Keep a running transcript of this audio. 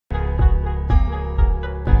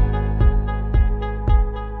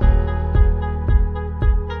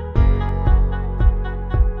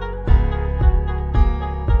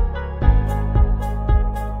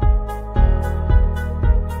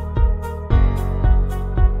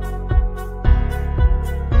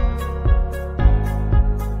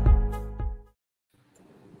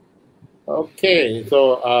Okay,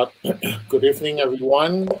 so good evening,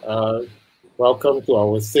 everyone. Welcome to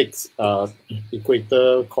our sixth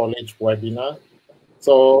Equator College webinar.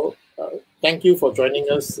 So thank you for joining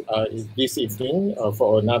us this evening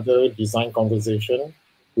for another design conversation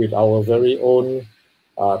with our very own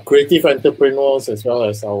creative entrepreneurs, as well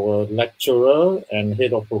as our lecturer and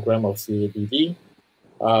head of program of CADD.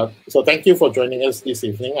 So thank you for joining us this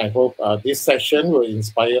evening. I hope this session will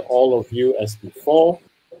inspire all of you as before.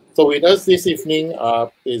 So with us this evening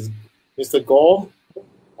is Mr. Goh,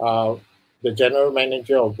 the General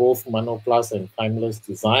Manager of both Monoplus and Timeless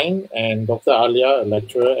Design, and Dr. Alia, a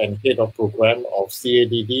lecturer and head of program of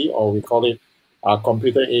CADD, or we call it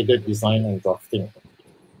Computer Aided Design and Drafting.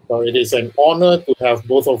 So it is an honor to have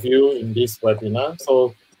both of you in this webinar.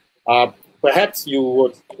 So perhaps you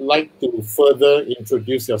would like to further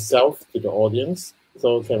introduce yourself to the audience.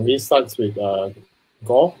 So can we start with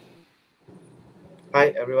Goh?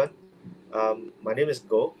 Hi, everyone. My name is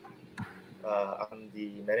Goh. I'm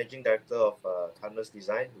the Managing Director of Timeless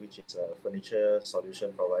Design, which is a furniture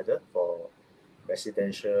solution provider for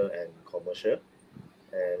residential and commercial.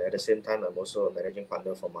 And at the same time, I'm also a Managing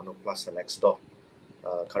Partner for Monoplus Select Store,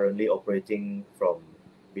 currently operating from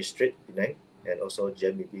B Street, Penang, and also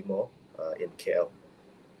GMB Mall in KL.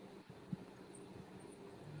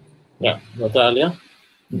 Yeah, Dr. Alia?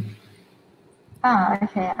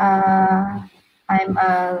 Okay. I'm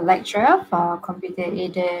a lecturer for Computer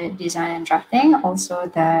Aided Design and Drafting,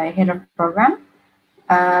 also the head of program.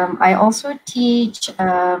 I also teach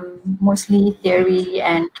mostly theory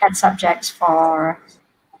and CAD subjects for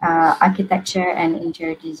architecture and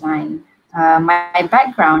interior design. My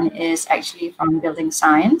background is actually from building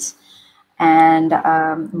science, and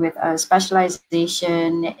with a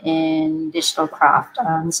specialization in digital craft.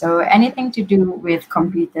 So anything to do with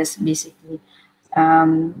computers, basically.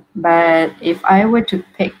 But if I were to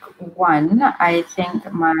pick one, I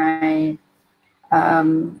think my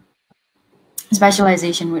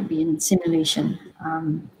specialization would be in simulation,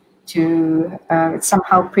 to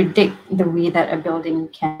somehow predict the way that a building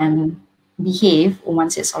can behave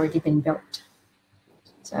once it's already been built.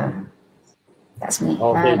 So that's me.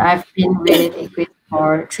 Okay. And I've been with Equator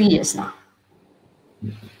for 3 years now.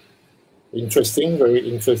 Interesting, very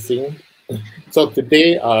interesting. So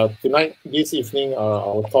today, tonight, this evening,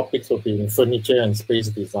 our topics will be in furniture and space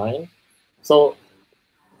design. So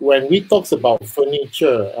when we talk about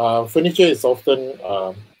furniture, furniture is often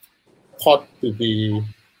thought to be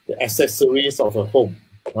the accessories of a home,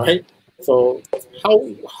 right? So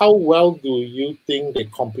how well do you think they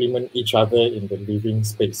complement each other in the living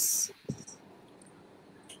space?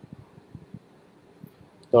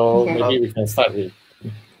 So Okay. maybe we can start with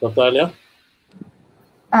Dr. Alia.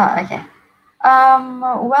 Okay.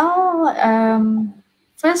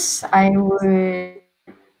 First I would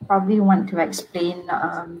probably want to explain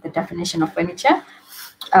the definition of furniture.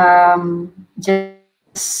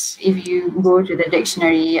 Just if you go to the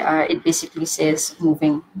dictionary, it basically says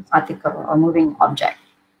moving article or moving object.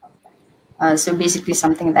 So basically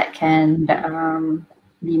something that can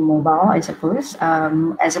be mobile, I suppose,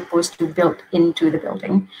 as opposed to built into the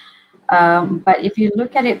building. But if you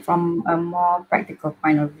look at it from a more practical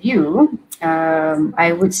point of view,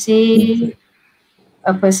 I would say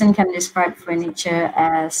a person can describe furniture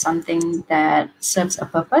as something that serves a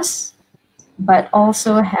purpose, but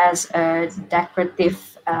also has a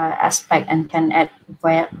decorative aspect and can add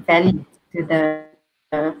value to the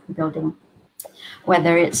building,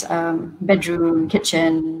 whether it's bedroom,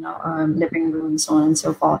 kitchen, living room, so on and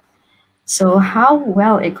so forth. So how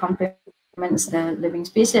well it complements the living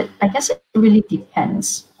space, I guess it really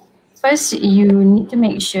depends. First, you need to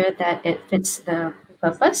make sure that it fits the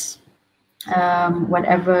purpose,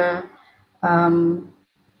 whatever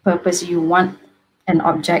purpose you want an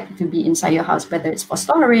object to be inside your house, whether it's for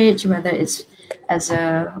storage, whether it's as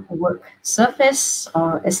a work surface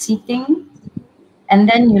or a seating. And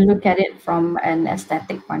then you look at it from an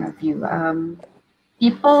aesthetic point of view.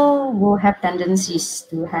 People will have tendencies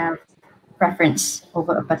to have preference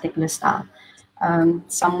over a particular style.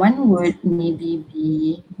 Someone would maybe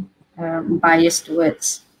be biased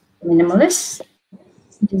towards minimalist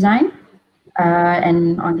design,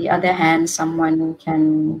 and on the other hand, someone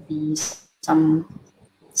can be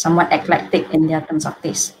somewhat eclectic in their terms of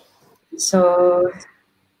taste. So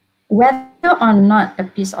whether or not a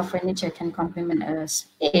piece of furniture can complement a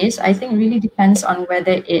space, I think really depends on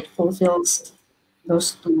whether it fulfills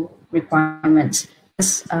those two requirements.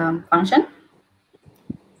 Function,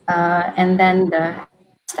 and then the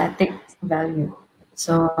aesthetic value.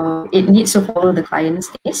 So it needs to follow the client's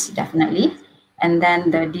taste, definitely. And then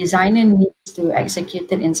the designer needs to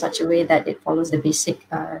execute it in such a way that it follows the basic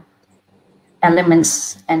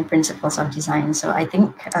elements and principles of design. So I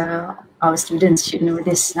think our students should know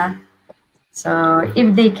this. So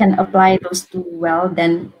if they can apply those two well,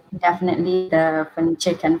 then definitely the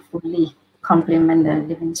furniture can fully complement the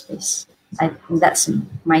living space. I think that's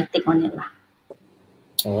my take on it.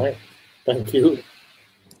 All right. Thank you.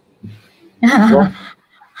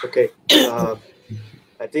 Okay.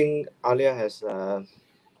 I think Alia has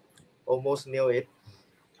almost nailed it,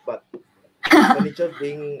 but furniture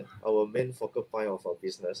being our main focal point of our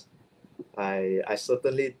business, I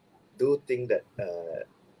certainly do think that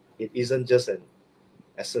it isn't just an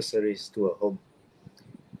accessories to a home.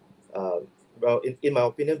 Well, in my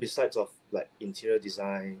opinion, besides of like interior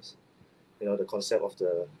designs, the concept of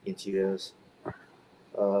the interiors,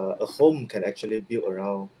 a home can actually build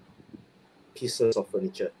around pieces of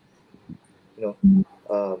furniture.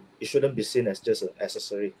 It shouldn't be seen as just an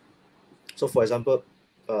accessory. So, for example,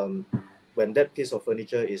 when that piece of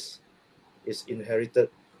furniture is inherited,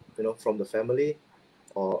 from the family,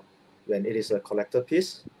 or when it is a collector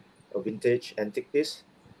piece, a vintage antique piece,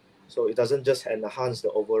 so it doesn't just enhance the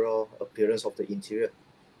overall appearance of the interior,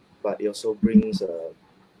 but it also brings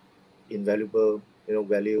invaluable,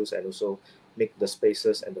 values, and also make the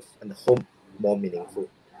spaces and the home more meaningful.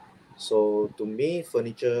 So to me,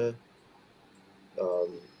 furniture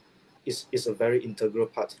is a very integral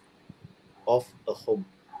part of a home.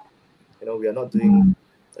 We are not doing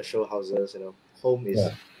a show houses. Home is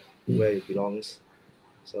where it belongs.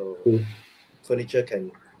 So furniture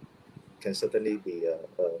can certainly be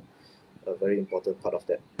a very important part of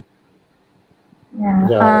that.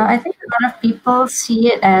 Yeah, I think a lot of people see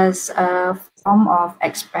it as a form of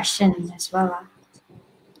expression as well.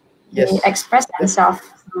 They Yes, express themselves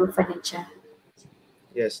through furniture.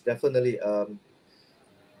 yes, definitely.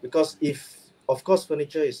 Because of course,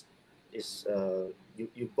 furniture is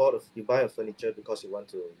you buy a furniture because you want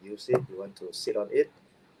to use it, you want to sit on it,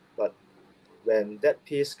 but when that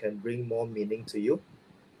piece can bring more meaning to you,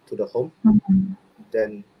 to the home,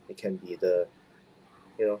 then it can be the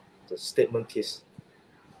the statement piece.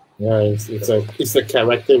 Yeah, it's a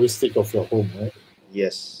characteristic of your home, right?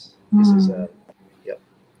 Yes, this is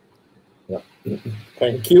yeah.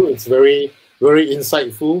 Thank you. It's very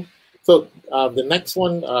insightful. So the next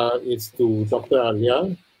one is to Dr.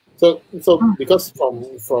 Alia. So because from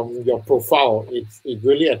your profile, it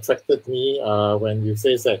really attracted me when you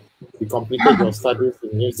say that you completed your studies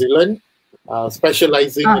in New Zealand,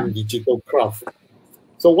 specializing in digital craft.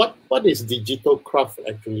 So what is digital craft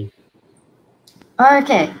actually?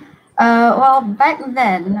 Okay. Well, back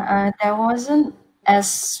then, there wasn't as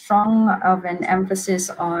strong of an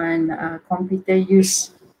emphasis on computer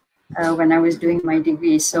use when I was doing my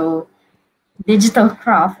degree. So digital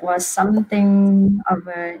craft was something of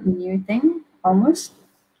a new thing almost.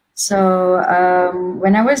 So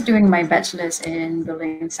when I was doing my bachelor's in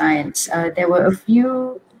building science, there were a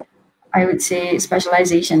few, I would say,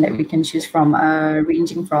 specialization that we can choose from,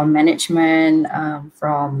 ranging from management,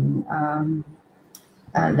 from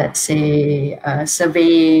let's say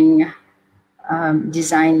surveying,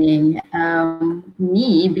 designing.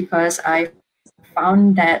 Me, because I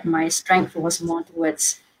found that my strength was more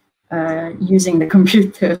towards using the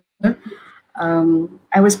computer.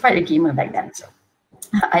 I was quite a gamer back then, so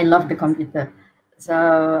I love the computer.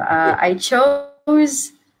 So I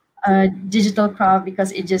chose digital craft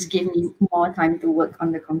because it just gave me more time to work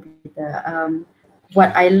on the computer.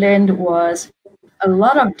 What I learned was a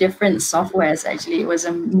lot of different softwares. Actually, it was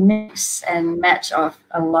a mix and match of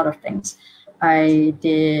a lot of things. I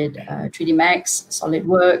did 3D Max,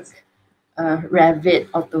 SolidWorks, Revit,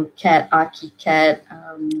 AutoCAD, ArchiCAD,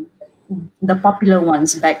 the popular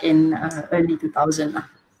ones back in early 2000.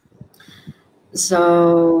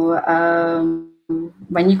 So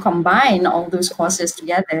when you combine all those courses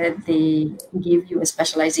together, they give you a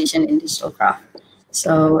specialization in digital craft.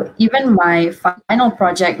 So even my final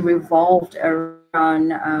project revolved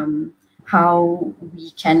around how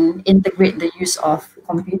we can integrate the use of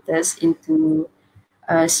computers into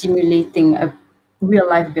simulating a real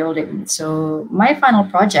life building. So my final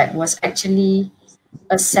project was actually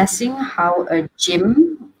assessing how a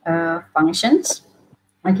gym functions.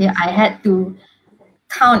 Okay, I had to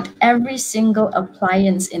count every single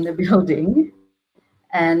appliance in the building,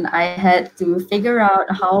 and I had to figure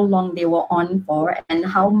out how long they were on for and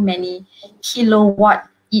how many kilowatt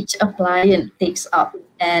each appliance takes up,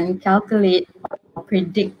 and calculate or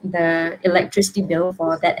predict the electricity bill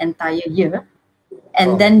for that entire year,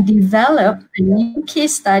 and then develop a new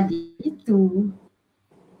case study to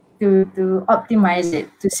optimize it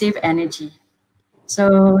to save energy.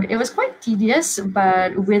 So it was quite tedious,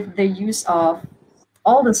 but with the use of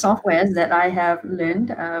all the softwares that I have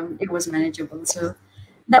learned, it was manageable. So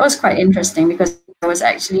that was quite interesting because I was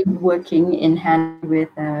actually working in hand with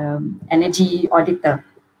energy auditor.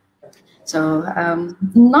 So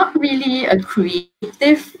not really a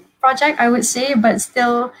creative project, I would say, but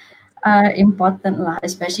still important lah,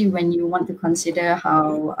 especially when you want to consider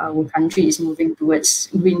how our country is moving towards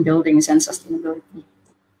green buildings and sustainability.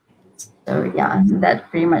 So yeah, that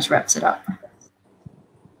pretty much wraps it up.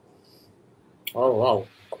 Oh wow,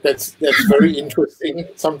 that's very interesting.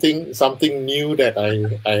 Something new that I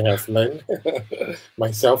have learned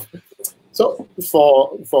myself. So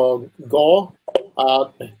for Goh,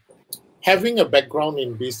 having a background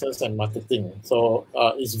in business and marketing, so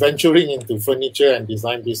is venturing into furniture and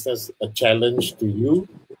design business a challenge to you?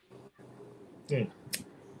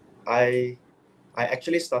 I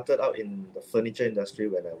actually started out in the furniture industry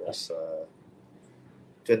when I was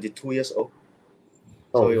 22 years old.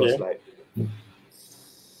 So it was like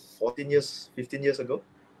 15 years ago.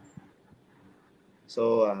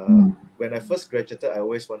 So when I first graduated, I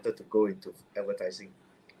always wanted to go into advertising.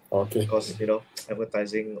 Okay. Because,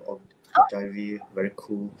 advertising or HIV, very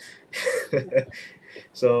cool.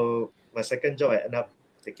 So my second job, I ended up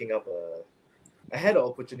taking up I had an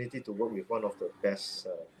opportunity to work with one of the best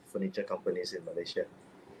furniture companies in Malaysia.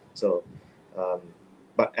 So,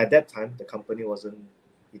 but at that time, the company wasn't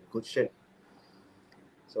in good shape.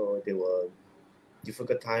 So there were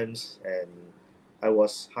difficult times, and I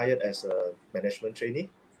was hired as a management trainee,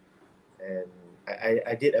 and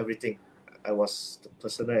I did everything. I was the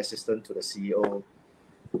personal assistant to the CEO.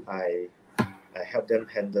 I helped them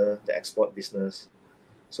handle the export business.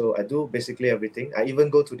 So I do basically everything. I even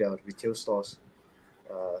go to their retail stores,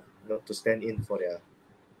 to stand in for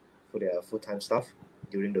their full-time staff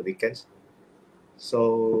during the weekends.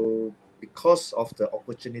 So because of the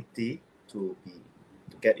opportunity to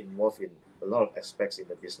get involved in a lot of aspects in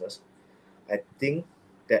the business, I think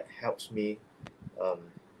that helps me,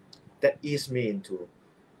 that eased me into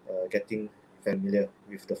getting familiar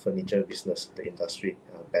with the furniture business, the industry,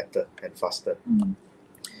 better and faster.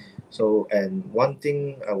 So, and one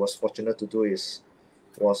thing I was fortunate to do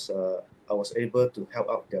I was able to help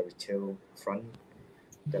out their retail front,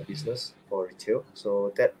 their business for retail.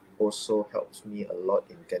 So that also helps me a lot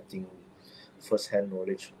in getting first-hand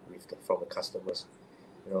knowledge from the customers.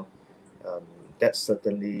 That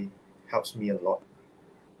certainly helps me a lot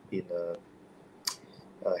in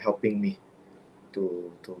helping me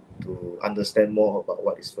to understand more about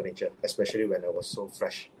what is furniture, especially when I was so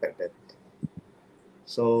fresh back then.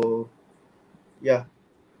 So yeah,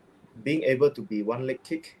 being able to be one-leg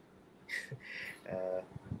kick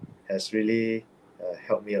has really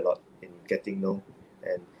helped me a lot in getting known,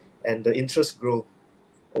 and the interest grow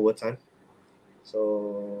over time.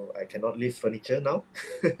 So I cannot leave furniture now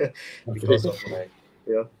because of my,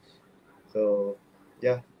 so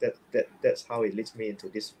yeah, that's how it leads me into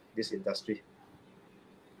this industry.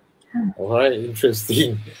 All right,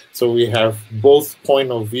 interesting. So we have both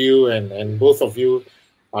point of view, and both of you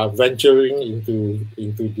are venturing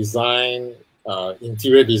into design,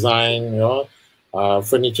 interior design,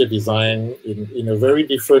 furniture design in a very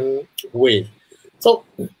different way. So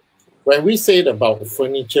when we say about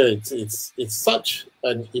furniture, it's such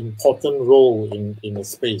an important role in a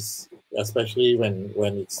space, especially when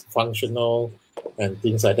it's functional and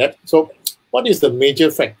things like that. So what is the major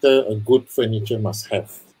factor a good furniture must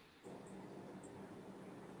have?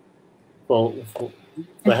 So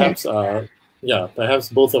perhaps, perhaps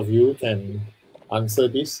both of you can answer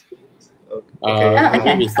this. Okay.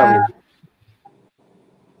 Maybe we start with.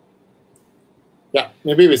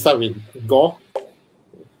 Maybe we start with Goh.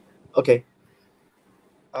 Okay.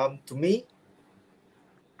 To me,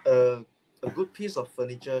 a good piece of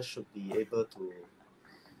furniture should be able to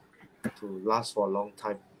last for a long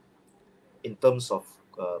time in terms of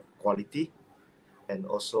quality and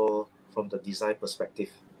also from the design perspective.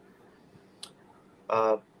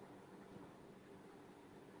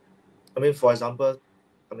 For example,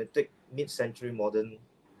 take mid-century modern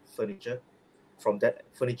furniture from that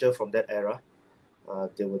era.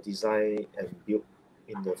 They were designed and built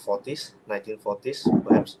in the 1940s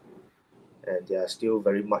perhaps, and they are still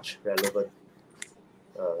very much relevant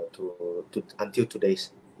to until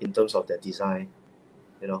today's in terms of their design,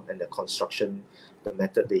 and the construction, the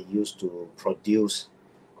method they use to produce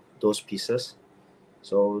those pieces.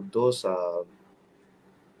 So those are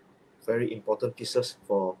very important pieces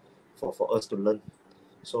for us to learn.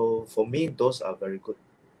 So for me, those are very good.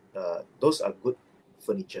 Those are good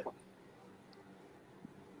furniture.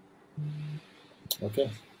 Okay.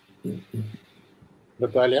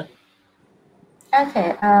 Dr. Alia?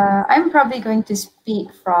 Okay, I'm probably going to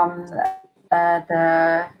speak from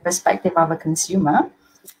the perspective of a consumer,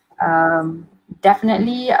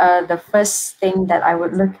 definitely the first thing that I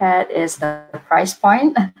would look at is the price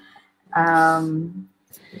point.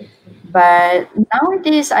 But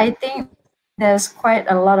nowadays, I think there's quite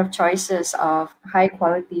a lot of choices of high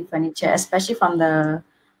quality furniture, especially from the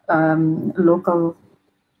local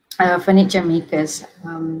furniture makers.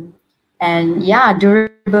 And yeah,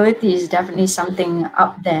 durability is definitely something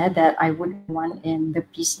up there that I would want in the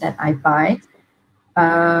piece that I buy.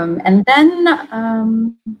 And then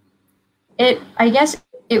I guess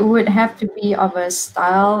it would have to be of a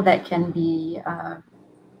style that can be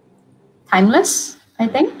timeless, I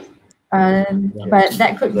think. But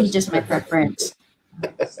that could be just my preference.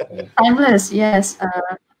 Timeless, yes.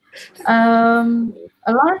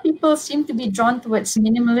 A lot of people seem to be drawn towards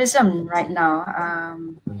minimalism right now.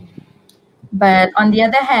 But on the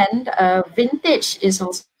other hand, vintage is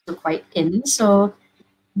also quite in. So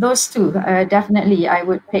those two, definitely, I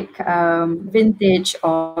would pick vintage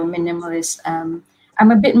or minimalist.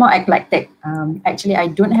 I'm a bit more eclectic. Actually, I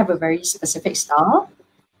don't have a very specific style,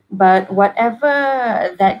 but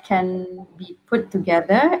whatever that can be put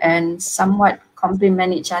together and somewhat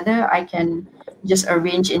complement each other, I can just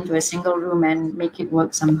arrange into a single room and make it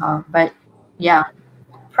work somehow. But yeah,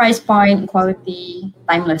 price point, quality,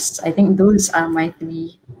 timeless. I think those are my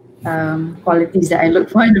three qualities that I look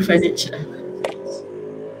for in the furniture.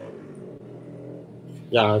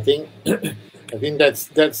 Yeah, I think I think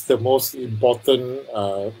that's the most important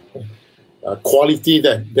quality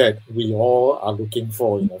that we all are looking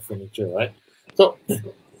for in a furniture, right? So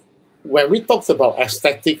when we talk about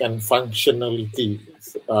aesthetic and functionality,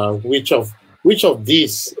 which of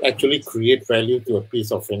these actually create value to a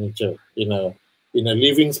piece of furniture in a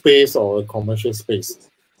living space or a commercial space?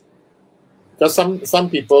 Because some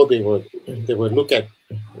people they will look at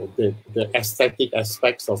the aesthetic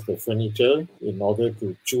aspects of the furniture in order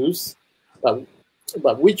to choose,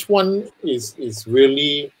 but which one is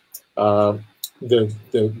really uh,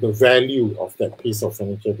 the value of that piece of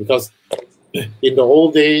furniture? Because in the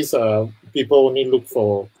old days, people only look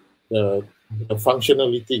for the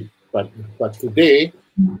functionality, but today,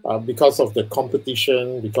 because of the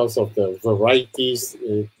competition, because of the varieties,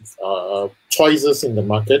 choices in the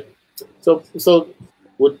market, so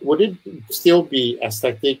would it still be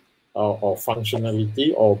aesthetic or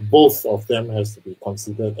functionality, or both of them has to be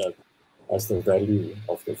considered as the value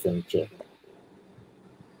of the furniture?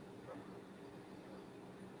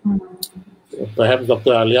 Perhaps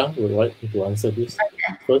Dr. Alia would like to answer this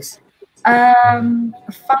first.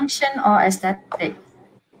 Function or aesthetic?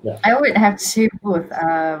 Yeah. I would have to say both.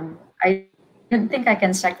 I don't think I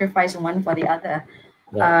can sacrifice one for the other.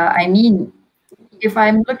 Yeah. I mean, if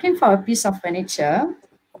I'm looking for a piece of furniture,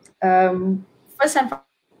 first and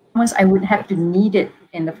foremost, I would have to need it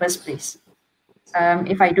in the first place.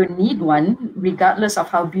 If I don't need one, regardless of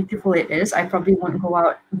how beautiful it is, I probably won't go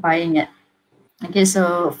out buying it. Okay,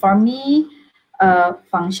 so for me,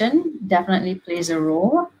 function definitely plays a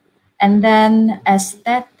role. And then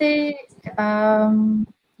aesthetic,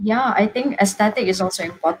 yeah, I think aesthetic is also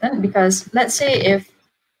important because let's say if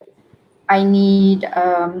I need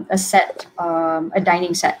a set, a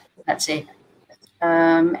dining set, let's say,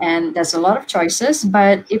 and there's a lot of choices,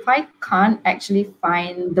 but if I can't actually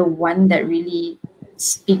find the one that really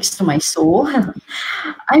speaks to my soul,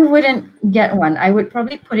 I wouldn't get one. I would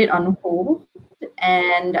probably put it on hold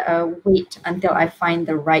and wait until I find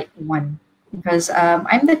the right one. Because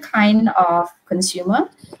I'm the kind of consumer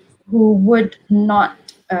who would not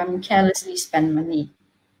carelessly spend money.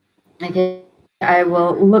 Okay, I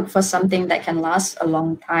will look for something that can last a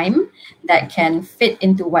long time, that can fit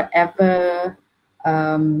into whatever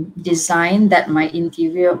design that my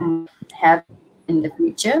interior might have in the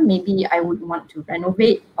future. Maybe I would want to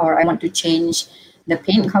renovate or I want to change the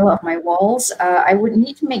paint color of my walls. I would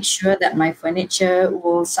need to make sure that my furniture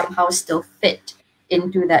will somehow still fit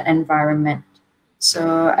into that environment.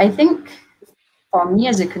 So I think for me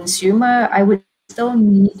as a consumer, I would still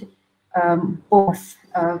need both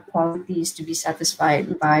qualities to be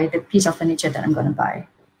satisfied by the piece of furniture that I'm going to buy.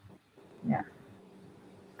 Yeah,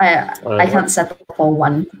 I can't settle for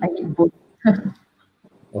one. I need both.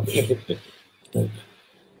 Okay.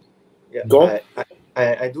 Yeah, Go.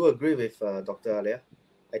 I do agree with Dr. Alia.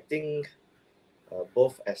 I think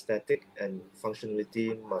both aesthetic and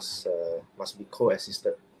functionality must be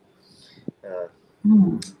coexisted.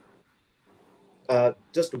 Hmm.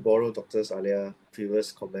 Just to borrow Dr. Alia's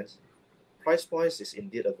previous comments, price points is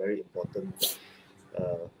indeed a very important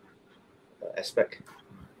aspect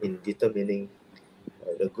in determining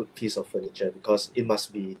a good piece of furniture because it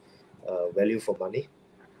must be value for money.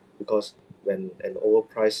 Because when an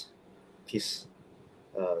overpriced piece.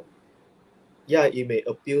 Yeah, it may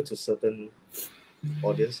appeal to certain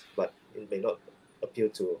audience, but it may not appeal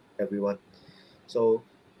to everyone. So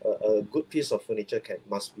a good piece of furniture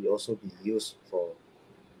must be able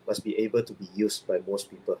to be used by most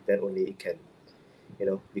people. Then only it can,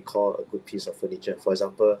 be called a good piece of furniture. For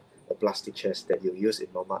example, a plastic chairs that you use in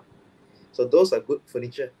Nomad. So those are good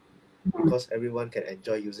furniture because everyone can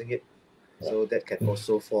enjoy using it. So that can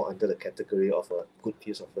also fall under the category of a good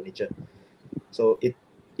piece of furniture. So it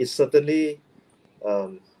certainly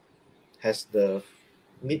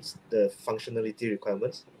meets the functionality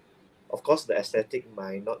requirements. Of course, the aesthetic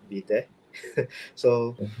might not be there.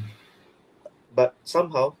 So, but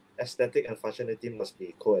somehow aesthetic and functionality must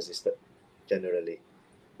be coexisted generally.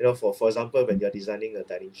 For example, when you're designing a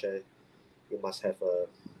dining chair, you must have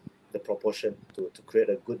the proportion to create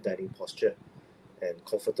a good dining posture and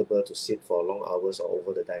comfortable to sit for long hours or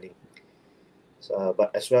over the dining. So,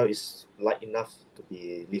 but as well, it's light enough to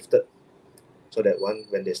be lifted so that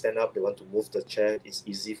when they stand up, they want to move the chair, it's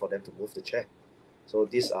easy for them to move the chair. So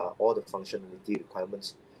these are all the functionality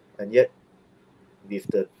requirements. And yet, with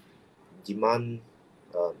the demand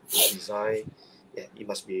design, it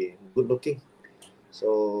must be good looking.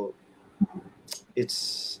 So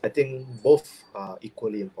I think both are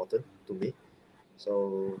equally important to me.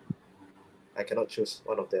 So I cannot choose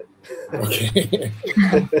one of them. Okay.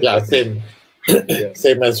 Yeah, same. Yeah.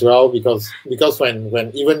 Same as well, because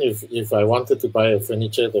when even if I wanted to buy a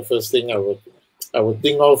furniture, the first thing I would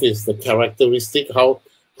think of is the characteristic, how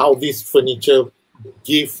this furniture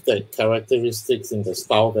give the characteristics in the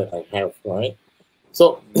style that I have, right?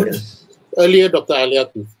 So Yes. earlier, Dr. Alia,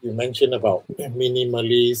 you mentioned about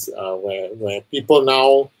minimalist, where people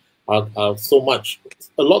now are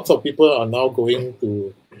a lot of people are now going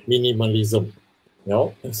to minimalism,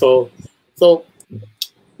 So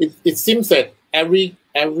it seems that every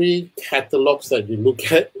catalogs that you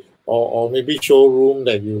look at, or maybe showroom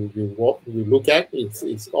that you look at,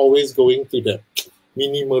 it's always going to the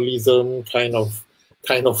minimalism kind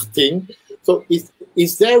of thing. So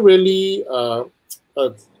is there really a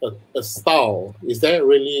style? Is there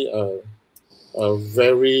really a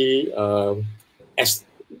very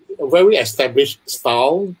a very established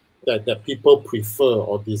style that people prefer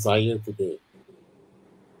or desire today?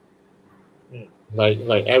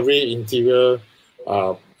 Like every interior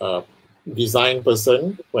design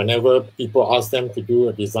person, whenever people ask them to do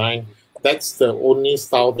a design, that's the only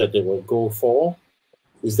style that they will go for.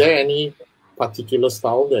 Is there any particular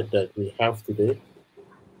style that we have today?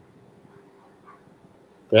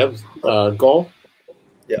 Perhaps Goh?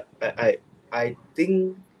 Yeah, I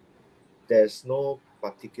think there's no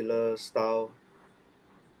particular style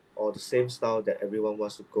or the same style that everyone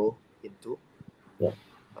wants to go into. Yeah.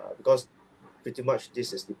 Because pretty much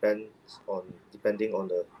this is depending on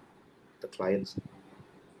the clients.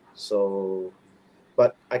 So,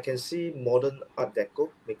 but I can see modern Art Deco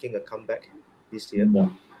making a comeback this year. Yeah.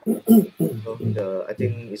 So I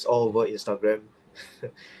think it's all over Instagram,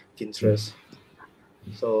 Pinterest.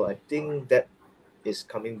 So I think that is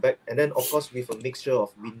coming back, and then of course with a mixture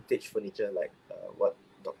of vintage furniture, like what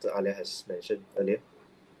Dr. Alia has mentioned earlier.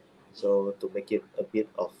 So to make it a bit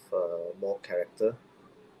of more character.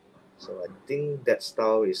 So I think that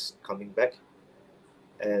style is coming back,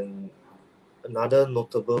 and another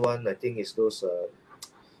notable one I think is those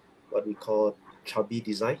what we call chubby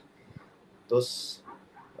design. Those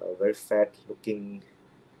very fat looking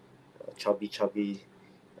chubby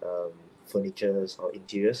furnitures or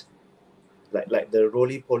interiors, like the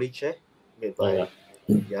roly poly chair made by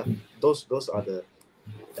those are the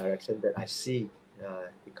direction that I see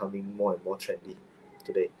becoming more and more trendy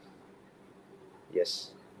today.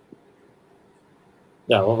 Yes.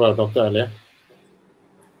 Yeah, what about Dr. Alia?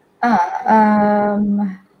 I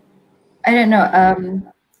don't know.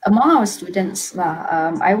 Among our students,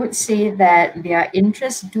 I would say that their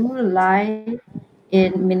interests do lie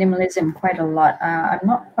in minimalism quite a lot. I'm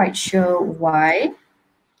not quite sure why,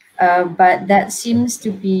 but that seems to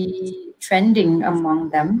be trending among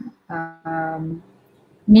them.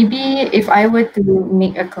 Maybe if I were to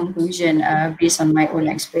make a conclusion based on my own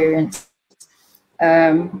experience,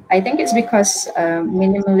 I think it's because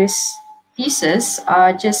minimalist pieces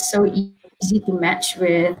are just so easy to match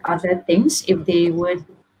with other things if they would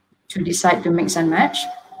to decide to mix and match.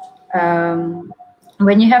 Um,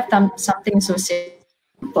 when you have something so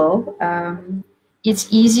simple, it's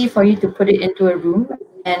easy for you to put it into a room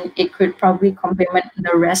and it could probably complement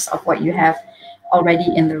the rest of what you have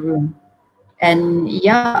already in the room. And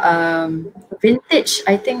yeah, vintage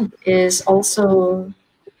I think is also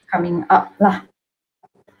coming up lah.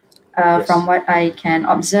 Yes. from what I can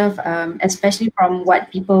observe, especially from what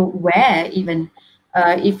people wear even.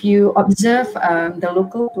 If you observe the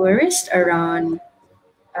local tourists around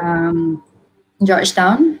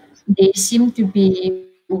Georgetown, they seem to be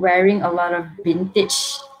wearing a lot of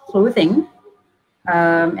vintage clothing.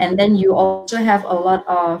 And then you also have a lot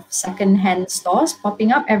of secondhand stores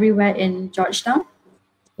popping up everywhere in Georgetown.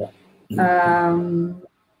 Um,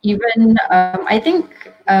 Even I think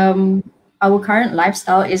our current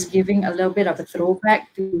lifestyle is giving a little bit of a throwback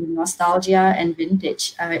to nostalgia and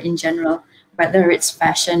vintage in general, whether it's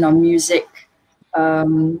fashion or music.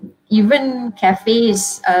 Even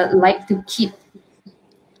cafes like to keep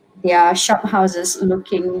their shop houses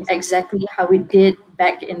looking exactly how it did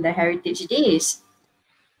back in the heritage days.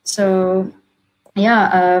 So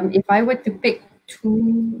yeah, if I were to pick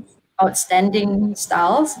two outstanding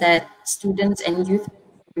styles that students and youth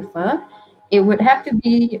prefer, it would have to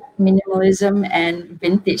be minimalism and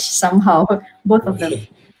vintage somehow, both of them.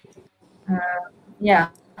 Yeah.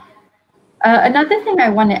 Another thing I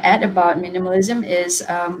want to add about minimalism is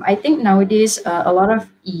I think nowadays a lot of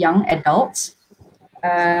young adults,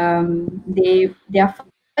 their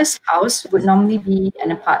first house would normally be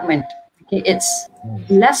an apartment. Okay, it's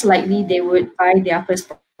less likely they would buy their first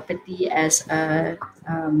property as a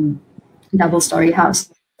double-story house.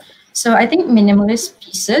 So I think minimalist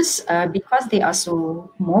pieces, because they are so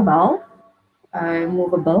mobile,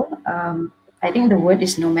 movable. I think the word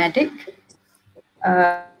is nomadic.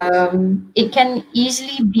 It can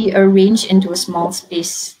easily be arranged into a small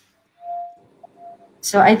space.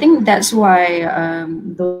 So I think that's why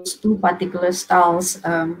those two particular styles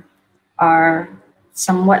are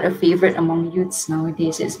somewhat a favorite among youths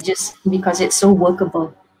nowadays. It's just because it's so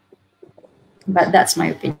workable. But that's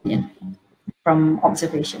my opinion from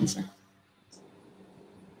observations.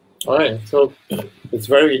 All right, so it's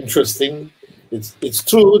very interesting. It's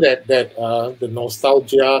true that the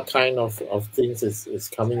nostalgia kind of things is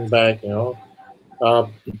coming back. Uh,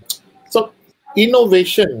 so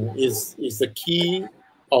innovation is the key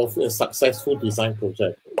of a successful design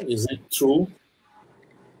project. Is it true?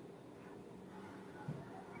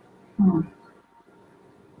 Hmm.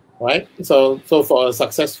 Right. So for a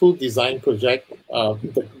successful design project,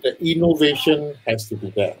 the innovation has to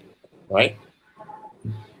be there, right?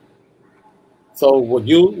 So would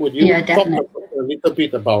you Yeah, talk definitely. a little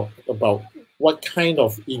bit about what kind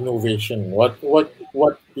of innovation, what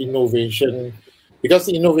innovation, because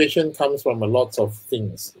innovation comes from a lot of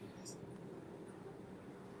things.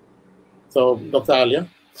 So Dr. Alia.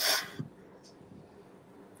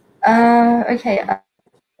 Okay.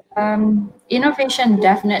 Innovation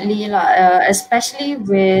definitely, especially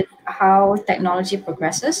with how technology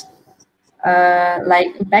progresses.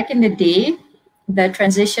 Like back in the day, the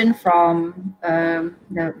transition from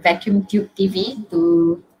the vacuum tube TV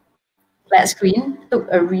to flat screen took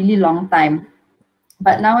a really long time.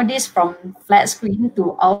 But nowadays, from flat screen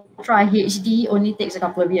to ultra HD only takes a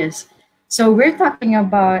couple of years. So we're talking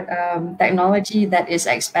about technology that is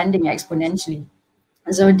expanding exponentially.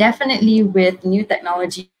 So definitely with new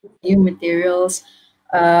technology, new materials,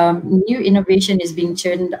 new innovation is being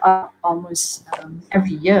churned up almost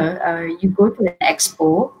every year. You go to an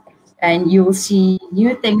expo and you will see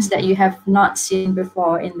new things that you have not seen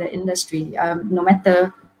before in the industry, no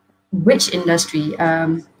matter which industry,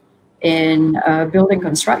 in building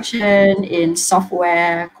construction, in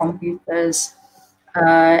software, computers,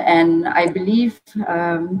 and I believe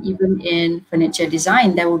even in furniture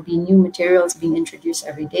design, there will be new materials being introduced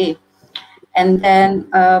every day. And then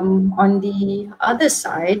on the other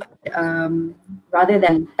side, rather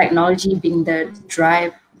than technology being the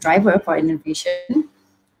driver for innovation,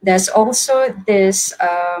 there's also this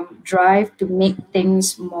drive to make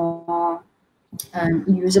things more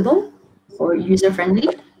usable or user friendly.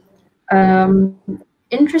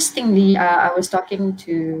 Interestingly, I was talking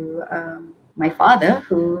to my father,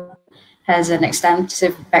 who has an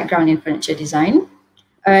extensive background in furniture design.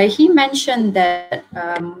 He mentioned that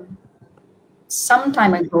some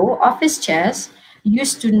time ago, office chairs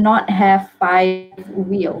used to not have 5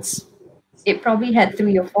 wheels. It probably had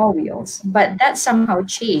 3 or 4 wheels, but that somehow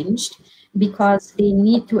changed because they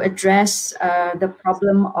need to address the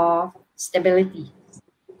problem of stability.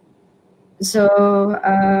 So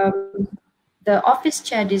the office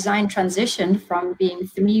chair design transitioned from being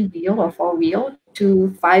 3 wheel or 4 wheel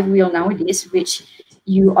to 5 wheel nowadays, which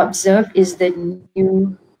you observe is the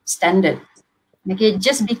new standard. Okay,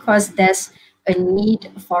 just because there's a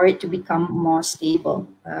need for it to become more stable.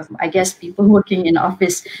 I guess people working in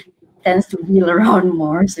office tends to wheel around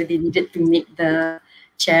more, so they needed to make the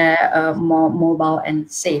chair more mobile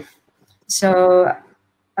and safe. So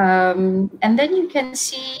and then you can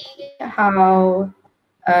see how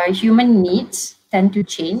human needs tend to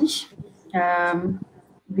change.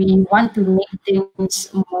 We want to make things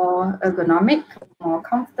more ergonomic, more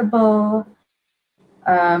comfortable,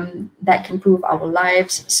 that can improve our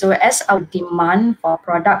lives. So as our demand for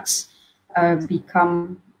products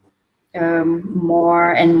become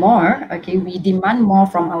more and more, okay, we demand more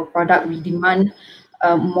from our product, we demand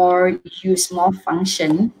more use, more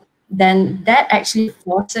function, then that actually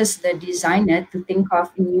forces the designer to think of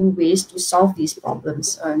new ways to solve these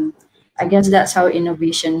problems. I guess that's how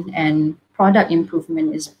innovation and product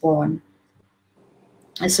improvement is born.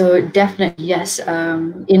 So definitely, yes,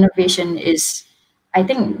 innovation is, I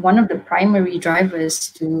think, one of the primary drivers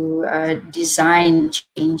to design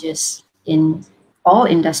changes in all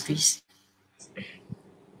industries.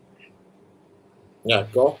 Yeah,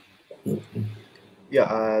 go.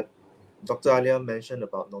 Yeah, Dr. Alia mentioned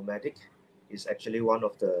about nomadic is actually one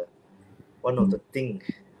of the thing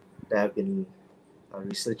that I've been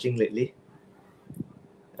researching lately.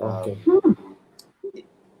 Okay.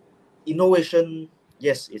 Innovation,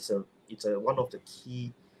 yes, it's a one of the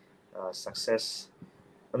key success.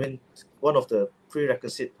 I mean, one of the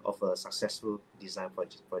prerequisite of a successful design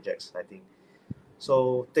projects, I think.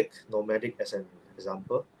 So take nomadic as an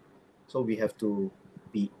example. So we have to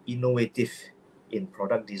be innovative in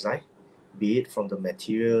product design, be it from the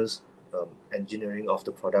materials, engineering of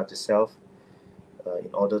the product itself, in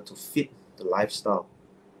order to fit the lifestyle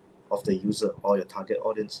of the user or your target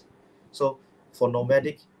audience. So for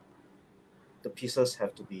nomadic, the pieces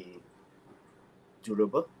have to be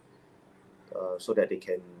durable, so that they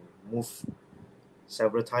can move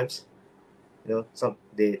several times. You know,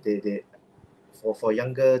 they for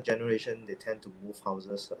younger generation, they tend to move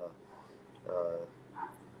houses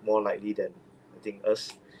more likely than I think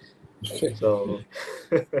us. So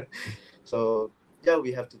so yeah,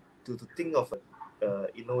 we have to think of a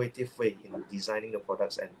innovative way in designing the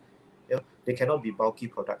products, and you know, they cannot be bulky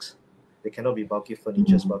products. They cannot be bulky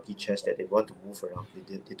furnitures, bulky chairs that they want to move around.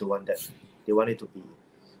 They don't want that. They want it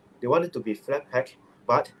to be flat pack,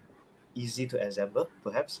 but easy to assemble,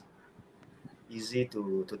 perhaps easy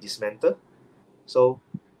to dismantle. So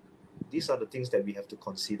these are the things that we have to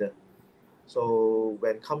consider. So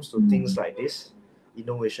when it comes to things like this,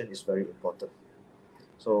 innovation is very important.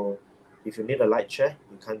 So if you need a light chair,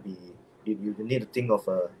 you can't be you need to think of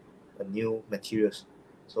a new materials.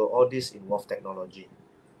 So all this involve technology,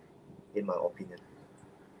 in my opinion.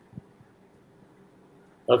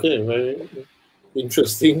 Okay, very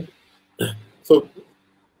interesting. So,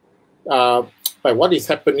 uh, by what is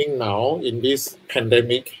happening now in this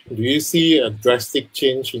pandemic, do you see a drastic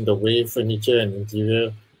change in the way furniture and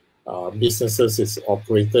interior businesses is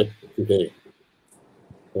operated today?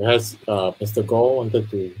 Perhaps Mr. Goh wanted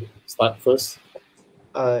to start first.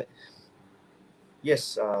 Uh,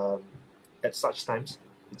 yes, at such times,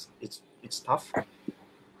 it's tough.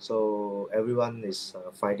 So everyone is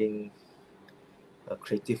finding a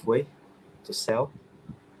creative way to sell.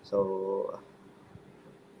 So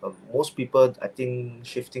most people, I think,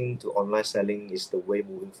 shifting to online selling is the way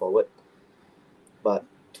moving forward. But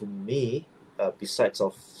to me, besides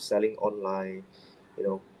of selling online, you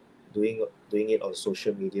know, doing it on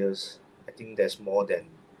social medias, I think there's more than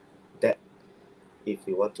that if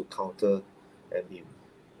we want to counter and be,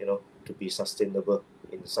 you know, to be sustainable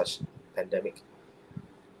in such pandemic.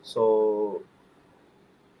 So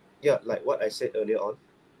yeah, like what I said earlier on,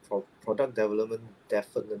 product development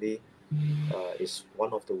definitely is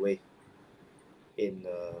one of the way in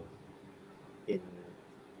in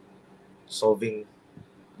solving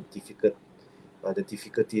difficult the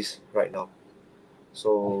difficulties right now.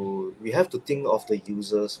 So we have to think of the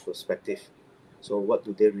user's perspective. So what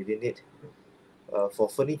do they really need? For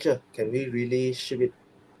furniture, can we really ship it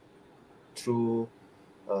through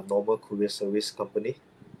a normal courier service company?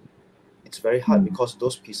 It's very hard because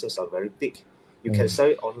those pieces are very big. You can sell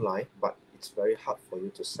it online, but it's very hard for you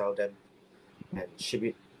to sell them and ship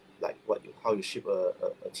it like how you ship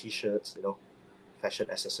a t-shirt, you know, fashion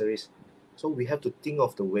accessories. So we have to think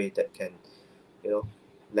of the way that can, you know,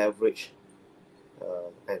 leverage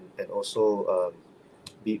and also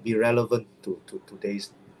be relevant to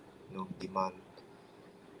today's, you know, demand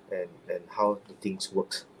and how the things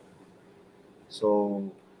works.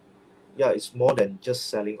 So yeah, it's more than just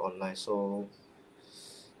selling online. So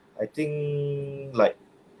I think like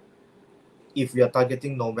if we are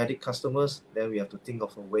targeting nomadic customers, then we have to think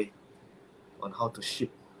of a way on how to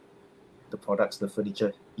ship the products, the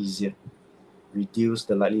furniture easier, reduce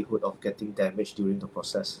the likelihood of getting damaged during the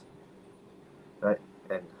process, right?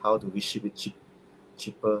 And how do we ship it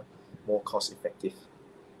cheaper, more cost effective?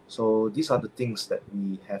 So these are the things that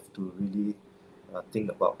we have to really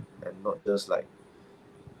think about, and not just like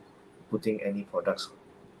putting any products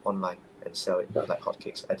online and sell it like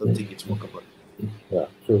hotcakes. I don't think it's workable. Yeah,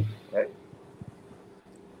 true. Right?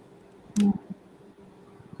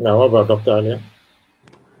 Now, what about Dr. Alia?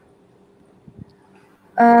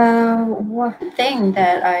 One thing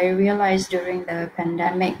that I realized during the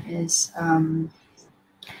pandemic is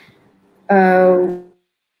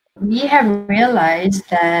we have realized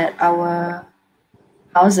that our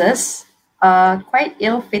houses are quite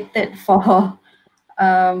ill-fitted for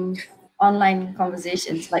um, online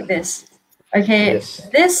conversations like this. Okay, Yes.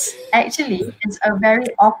 this actually is a very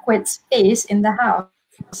awkward space in the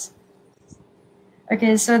house.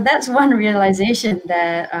 Okay, so that's one realization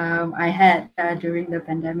that I had during the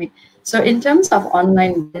pandemic. So, in terms of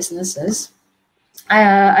online businesses,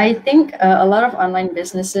 I think a lot of online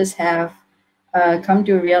businesses have come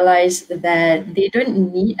to realize that they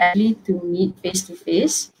don't need actually to meet face to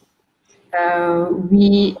face.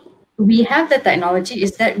 We have the technology,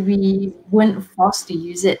 is that we weren't forced to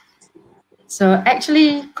use it. So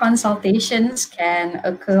actually, consultations can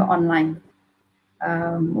occur online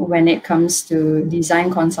when it comes to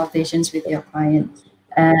design consultations with your client.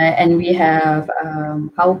 And we have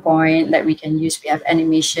PowerPoint that we can use. We have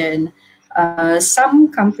animation.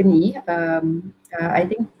 Some company, I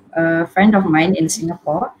think a friend of mine in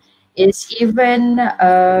Singapore, is even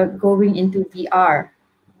going into VR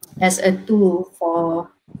as a tool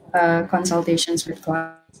for consultations with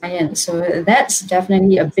clients. So that's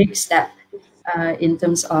definitely a big step in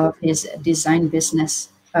terms of his design business.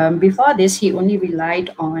 Before this, he only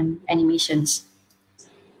relied on animations.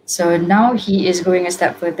 So now he is going a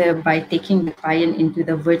step further by taking the client into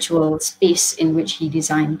the virtual space in which he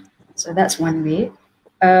designed. So that's one way.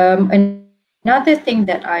 Another thing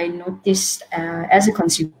that I noticed as a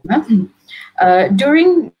consumer,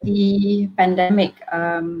 during the pandemic,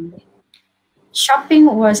 shopping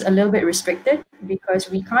was a little bit restricted because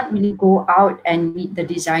we can't really go out and meet the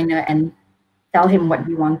designer and tell him what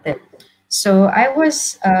we wanted. So I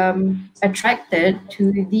was attracted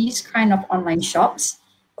to these kind of online shops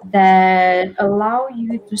that allow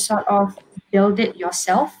you to sort of build it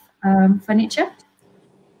yourself, furniture.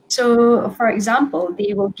 So, for example,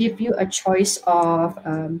 they will give you a choice of,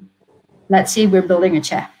 let's say we're building a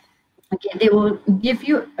chair. Okay, they will give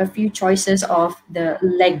you a few choices of the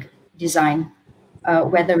leg design,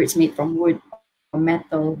 whether it's made from wood or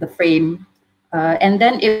metal, the frame, and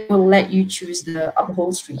then it will let you choose the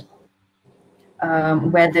upholstery,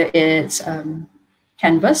 whether it's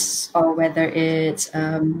canvas or whether it's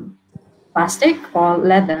plastic or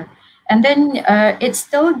leather. And then it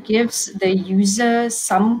still gives the user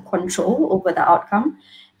some control over the outcome.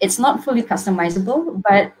 It's not fully customizable,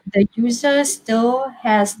 but the user still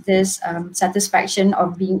has this satisfaction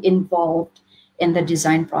of being involved in the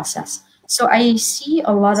design process. So I see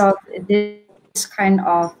a lot of this kind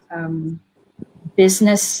of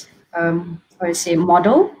business, or say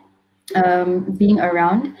model being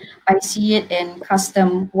around. I see it in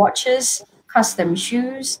custom watches, custom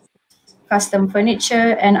shoes, custom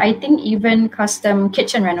furniture, and I think even custom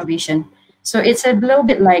kitchen renovation. So it's a little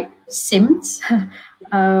bit like Sims.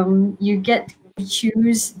 You get to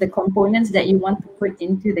choose the components that you want to put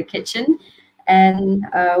into the kitchen, and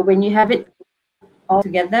when you have it all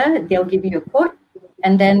together, they'll give you a quote,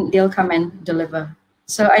 and then they'll come and deliver.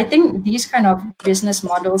 So I think these kind of business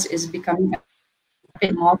models is becoming a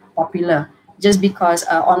bit more popular just because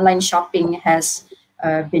online shopping has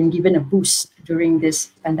been given a boost during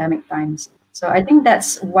this pandemic times. So I think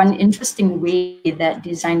that's one interesting way that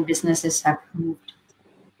design businesses have moved.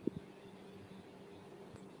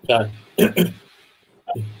 Yeah,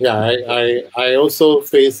 yeah. I also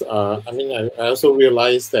face. I mean, I also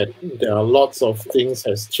realized that there are lots of things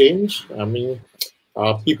has changed. I mean,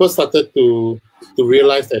 people started to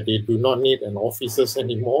realize that they do not need an offices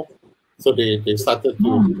anymore, so they started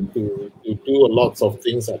to do a lots of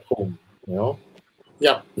things at home. You know.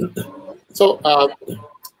 Yeah. So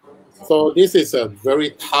so this is a very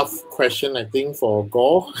tough question, I think, for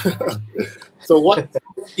Goh. So what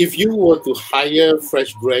if you were to hire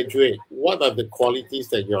fresh graduate? What are the qualities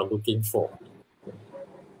that you are looking for?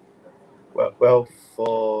 Well,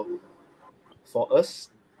 for us,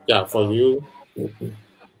 Yeah, for um, you.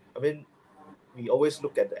 I mean, we always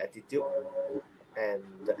look at the attitude and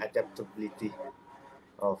the adaptability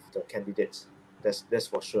of the candidates. That's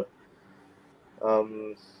for sure.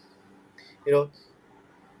 Um, you know,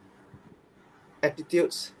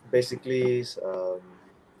 attitudes basically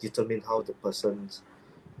determine how the person's,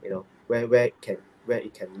 where it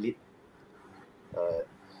can lead uh,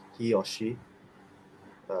 he or she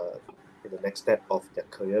uh, in the next step of their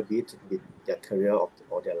career, be it their career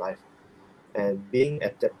or their life. and being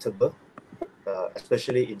adaptable,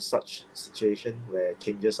 especially in such situation where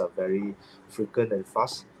changes are very frequent and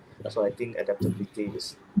fast. So I think adaptability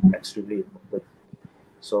is extremely important.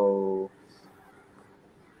 So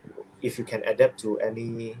if you can adapt to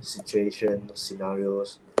any situation,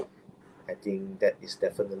 scenarios, I think that is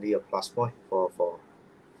definitely a plus point for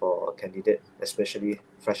a candidate, especially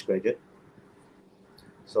fresh graduate.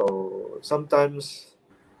 So sometimes,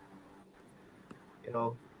 you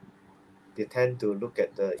know, they tend to look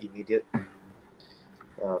at the immediate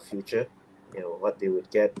future, what they would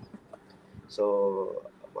get. So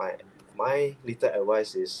my little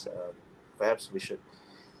advice is, perhaps we should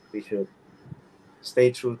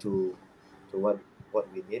stay true to what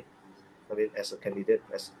we need. I mean, as a candidate,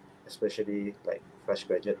 especially like fresh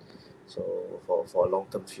graduate, so for a long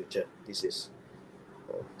term future, this is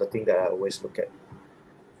the thing that I always look at.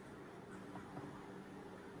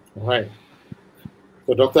 All right.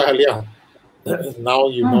 So, Dr. Alia, now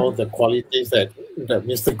you know the qualities that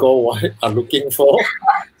Mr. Goh are looking for.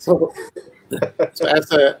 So,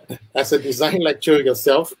 as a design lecturer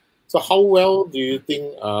yourself, so how well do you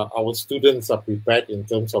think our students are prepared in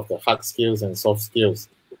terms of the hard skills and soft skills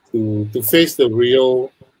to face the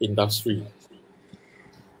real industry?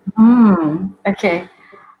 Okay.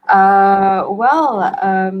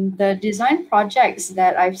 The design projects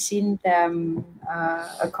that I've seen them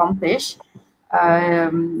accomplish,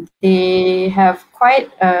 they have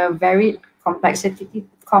quite a varied complexity.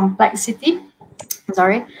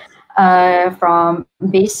 Sorry, from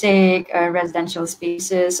basic residential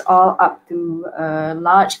spaces all up to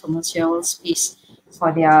large commercial space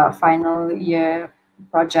for their final year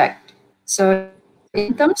project. So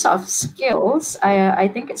in terms of skills, I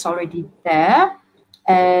think it's already there.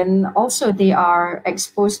 And also they are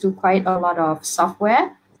exposed to quite a lot of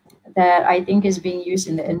software that I think is being used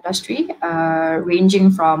in the industry, ranging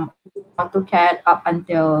from AutoCAD up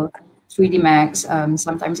until 3D Max,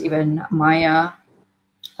 sometimes even Maya,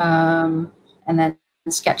 and then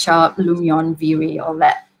SketchUp, Lumion, V-Ray, all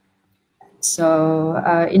that. So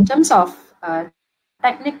in terms of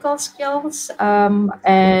technical skills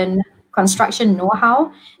and construction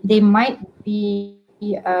know-how, they might be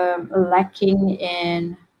lacking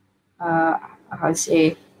in how to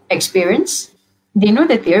say experience. They know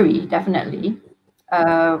the theory definitely,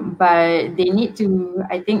 but they need to.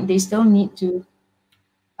 I think they still need to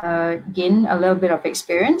gain a little bit of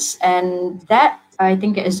experience, and that I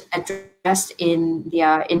think is addressed in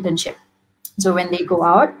their internship. So when they go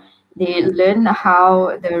out, they learn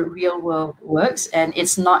how the real world works, and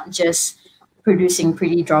it's not just producing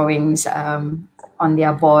pretty drawings on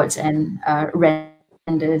their boards and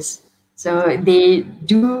renders. So they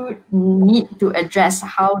do need to address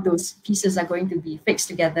how those pieces are going to be fixed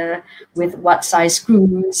together with what size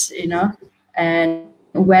screws, and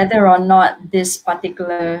whether or not this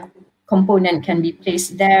particular component can be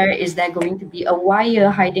placed there. Is there going to be a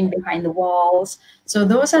wire hiding behind the walls? So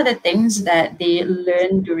those are the things that they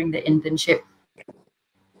learn during the internship.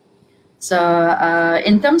 So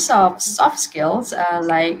in terms of soft skills,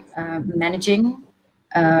 like managing,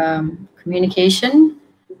 communication,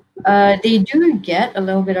 they do get a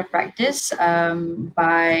little bit of practice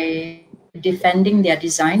by defending their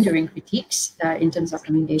design during critiques in terms of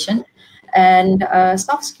communication. And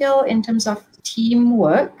soft skill in terms of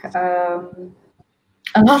teamwork, a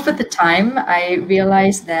lot of the time I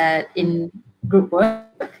realize that in group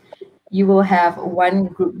work, you will have one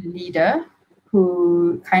group leader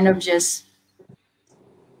who kind of just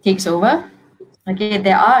takes over. Okay,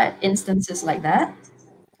 there are instances like that.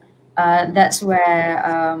 That's where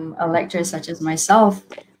a lecturer such as myself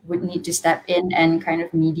would need to step in and kind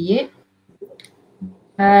of mediate.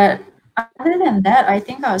 Other than that, I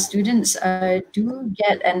think our students do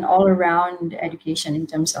get an all-around education in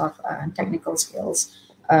terms of technical skills,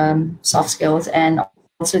 soft skills, and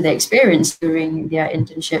also the experience during their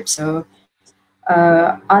internship. So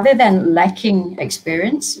other than lacking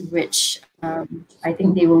experience, which I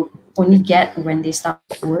think they will only get when they start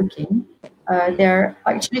working, they're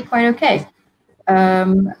actually quite okay.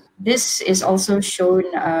 This is also shown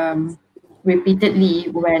repeatedly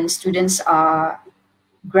when students are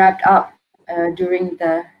grabbed up during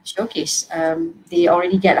the showcase. They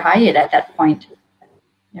already get hired at that point.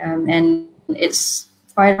 And it's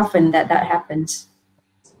quite often that happens.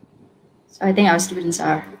 So I think our students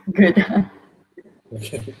are good.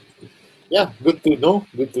 Okay. Yeah, good to know.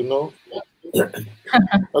 Good to know.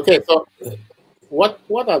 Okay, so what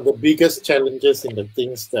are the biggest challenges in the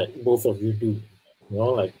things that both of you do?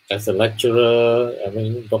 Like as a lecturer, I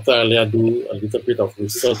mean, Dr. Alia do a little bit of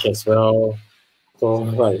research as well. So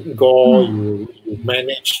like Goh, you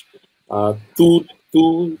manage two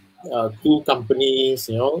two companies,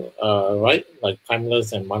 right, like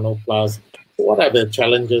Timeless and Manoplus. What are the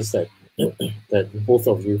challenges that that both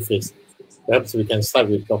of you face? Perhaps we can start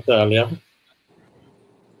with Dr. Alia.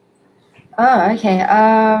 Oh, okay.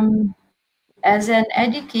 As an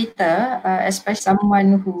educator, especially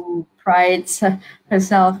someone who prides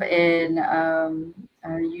herself in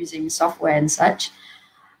using software and such,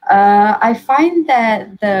 I find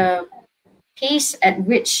that the pace at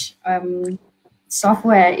which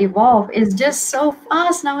software evolve is just so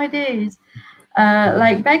fast nowadays.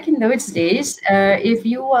 Like back in those days, if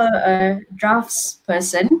you were a drafts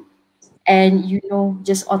person and you know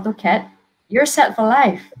just AutoCAD, you're set for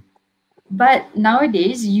life. But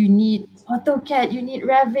nowadays, you need AutoCAD, you need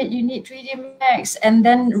Revit, you need 3D Max, and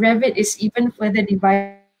then Revit is even further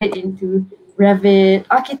divided into Revit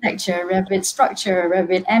architecture, Revit structure,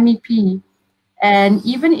 Revit MEP. And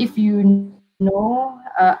even if you know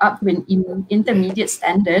up to an intermediate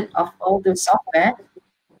standard of all the software,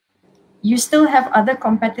 you still have other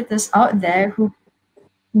competitors out there who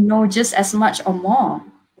know just as much or more.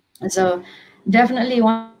 So definitely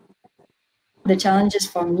one of the challenges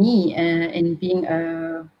for me in being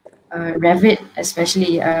a Revit,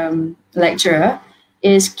 especially lecturer,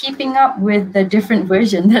 is keeping up with the different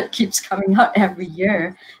version that keeps coming out every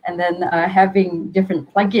year, and then having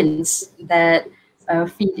different plugins that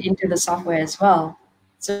feed into the software as well.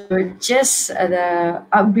 So just the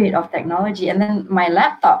upgrade of technology, and then my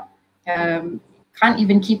laptop can't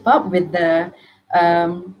even keep up with the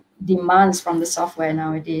demands from the software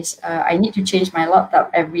nowadays. I need to change my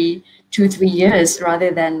laptop every 2 3 years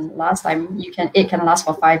rather than last time it can last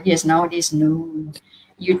for 5 years. Nowadays, no.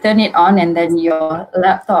 You turn it on and then your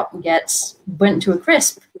laptop gets burnt to a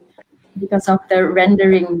crisp because of the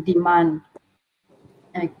rendering demand.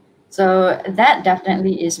 Uh, So that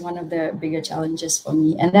definitely is one of the bigger challenges for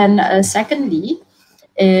me. And then secondly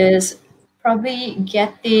is probably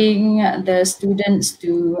getting the students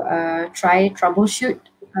to try troubleshoot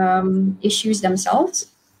issues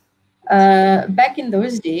themselves. Back in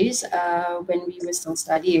those days, when we were still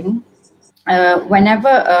studying,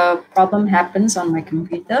 whenever a problem happens on my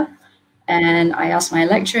computer and I ask my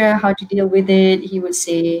lecturer how to deal with it, he would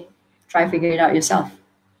say, try figure it out yourself.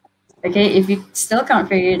 Okay, if you still can't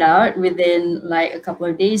figure it out within like a couple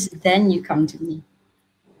of days, then you come to me.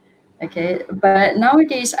 Okay, but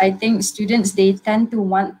nowadays I think students they tend to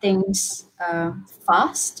want things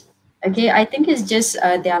fast. Okay, I think it's just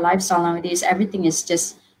their lifestyle nowadays. Everything is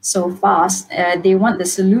just so fast. They want the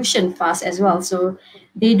solution fast as well. So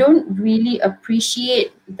they don't really appreciate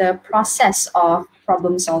the process of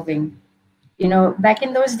problem solving. You know, back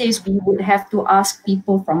in those days, we would have to ask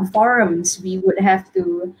people from forums. We would have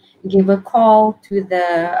to give a call to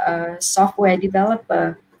the software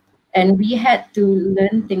developer, and we had to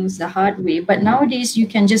learn things the hard way. But nowadays, you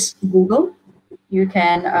can just Google. You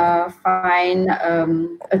can find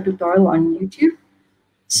a tutorial on YouTube.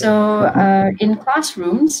 So in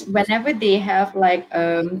classrooms, whenever they have like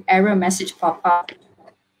error message pop up,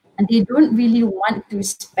 and they don't really want to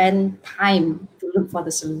spend time to look for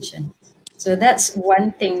the solution. So that's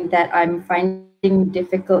one thing that I'm finding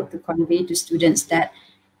difficult to convey to students, that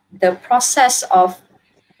the process of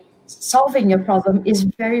solving your problem is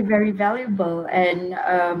very, very valuable, and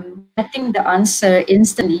getting the answer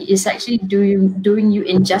instantly is actually doing you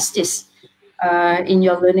injustice in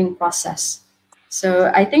your learning process.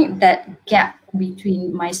 So I think that gap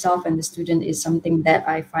between myself and the student is something that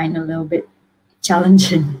I find a little bit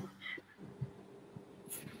challenging.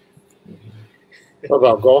 What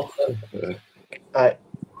about Goh?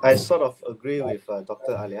 I sort of agree with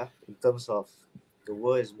Dr. Alia in terms of the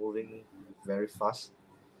world is moving very fast.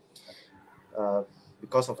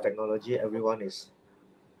 Because of technology,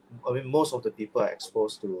 most of the people are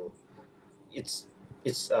exposed to it's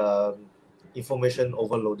information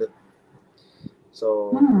overloaded.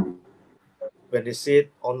 So when they see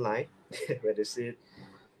it online, when they see it,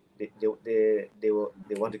 they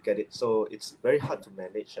want to get it. So it's very hard to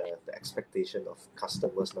manage the expectation of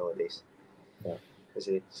customers nowadays. Yeah. You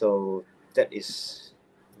see, so that is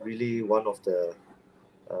really one of the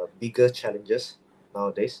bigger challenges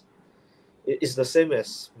nowadays. It's the same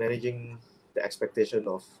as managing the expectation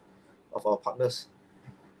of our partners,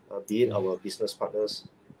 be it our business partners,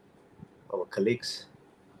 our colleagues,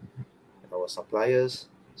 our suppliers.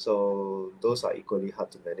 So those are equally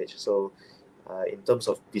hard to manage. So in terms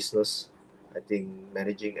of business, I think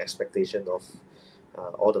managing expectation of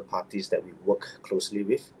all the parties that we work closely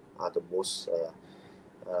with are the most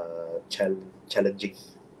challenging,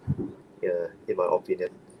 in my opinion.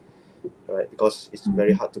 Right, because it's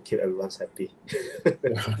very hard to keep everyone's happy.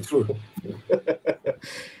 Yeah, true.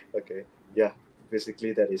 Okay, yeah.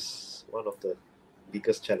 basically that is one of the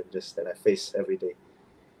biggest challenges that I face every day.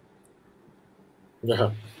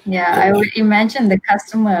 Yeah. Yeah, I would imagine the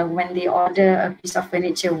customer, when they order a piece of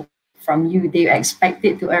furniture from you, they expect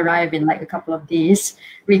it to arrive in like a couple of days,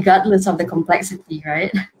 regardless of the complexity,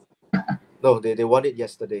 right? No, they want it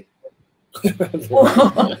yesterday.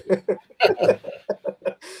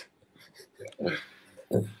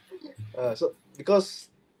 So because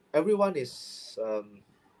everyone is,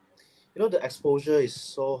 the exposure is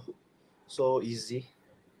so easy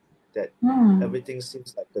that everything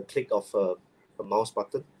seems like the click of a mouse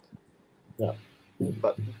button. Yeah.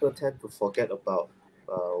 But people tend to forget about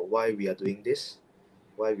why we are doing this,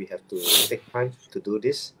 why we have to take time to do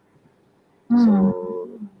this. So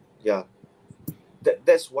yeah,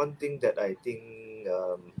 that's one thing that I think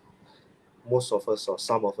most of us or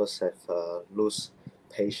some of us have lose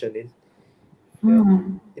patience in. Yeah.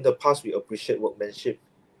 In the past, we appreciate workmanship,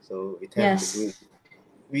 so we tend to do it.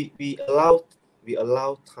 Yes. We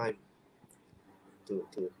allow time to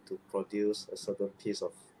produce a certain piece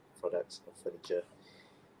of products or furniture.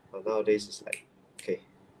 But nowadays, it's like, okay,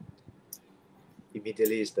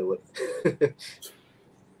 immediately is the word.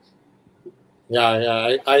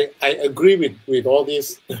 I agree with all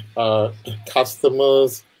these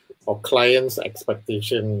customers or clients'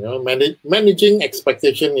 expectation. Managing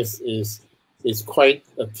expectation is quite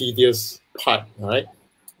a tedious part, right?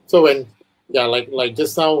 So like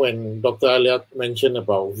just now when Dr. Alia mentioned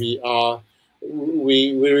about VR,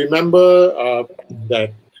 we remember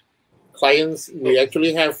that we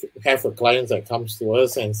actually have a client that comes to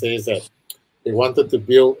us and says that they wanted to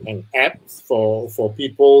build an app for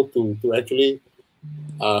people to actually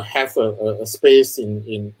have a space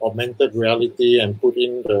in augmented reality and put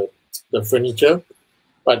in the furniture.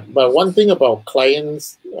 But one thing about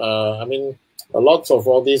clients, a lot of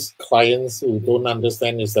all these clients who don't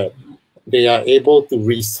understand is that they are able to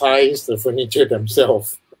resize the furniture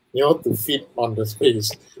themselves, to fit on the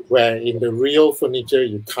space, where in the real furniture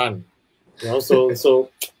you can't.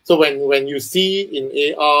 So when you see in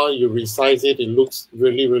AR, you resize it, it looks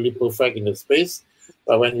really, really perfect in the space.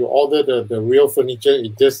 But when you order the real furniture,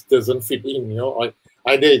 it just doesn't fit in, or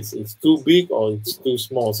either it's too big or it's too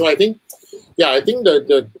small. So I think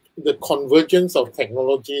the convergence of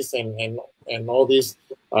technologies and all this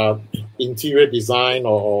interior design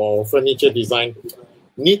or furniture design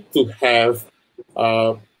need to have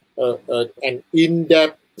an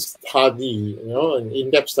in-depth study, an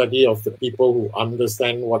in-depth study of the people who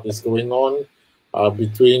understand what is going on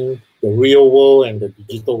between the real world and the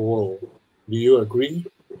digital world. Do you agree?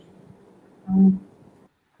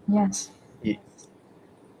 Yes.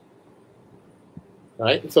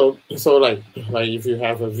 Right. So like if you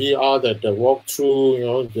have a VR that walk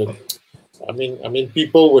through,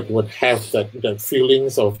 people would have that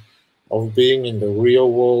feelings of being in the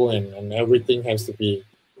real world, and everything has to be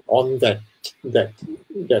on that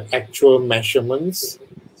actual measurements,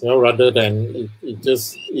 rather than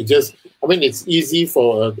it's easy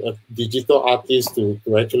for a digital artist to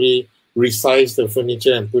actually resize the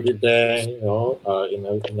furniture and put it there, in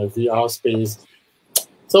a VR space.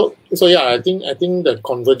 So yeah, I think the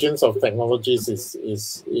convergence of technologies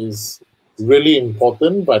is really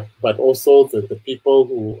important, but also the people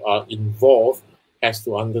who are involved has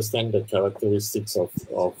to understand the characteristics of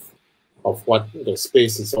what the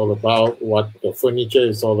space is all about, what the furniture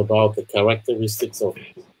is all about, the characteristics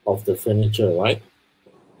of the furniture, right?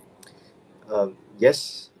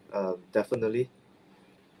 Yes, definitely.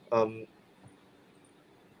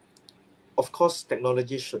 Of course,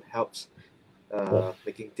 technology should help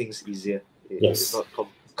making things easier. It's Yes. not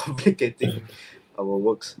complicating our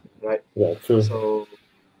works, right? Yeah, true. So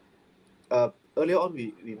earlier on,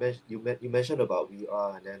 you mentioned about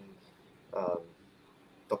VR, and then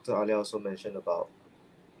Dr. Alia also mentioned about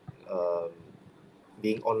um,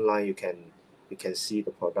 being online. You can see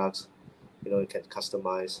the products, you can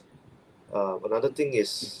customize. Another thing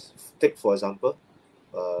is, take for example,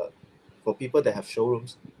 for people that have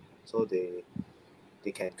showrooms, so they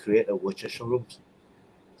can create a virtual showrooms,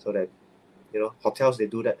 so that hotels, they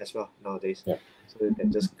do that as well nowadays. Yeah. So you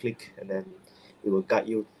can just click, and then it will guide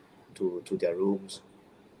you to their rooms,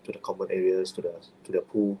 to the common areas, to the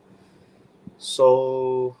pool.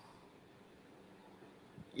 So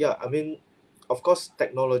yeah, of course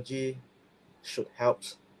technology should help,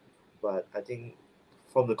 but I think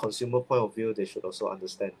from the consumer point of view, they should also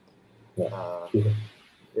understand Yeah. uh, True.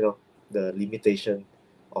 the limitation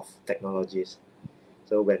of technologies.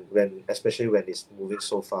 So when especially when it's moving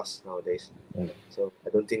so fast nowadays, so I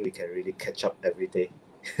don't think we can really catch up every day.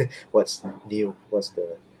 What's new? What's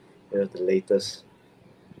the latest?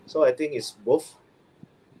 So I think it's both.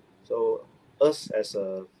 So us as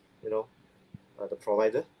a, the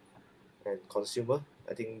provider and consumer,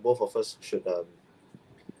 I think both of us should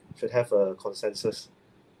have a consensus.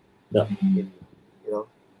 Yeah. In,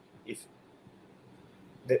 if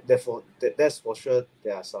therefore that's for sure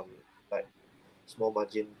there are some like small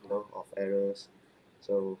margin, of errors.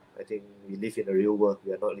 So I think we live in the real world.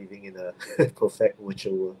 We are not living in a perfect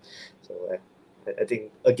virtual world. So I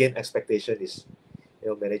think again, expectation is,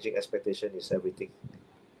 managing expectation is everything.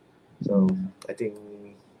 So I think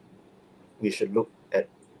we should look at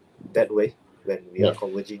that way when we are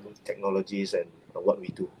converging technologies and what we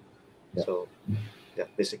do. Yeah. So yeah,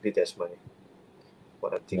 basically that's what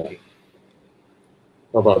I'm thinking.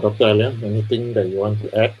 How about Dr. Alia? Anything that you want to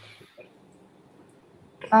add?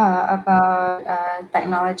 About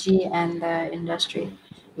technology and the industry.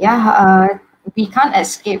 Yeah, we can't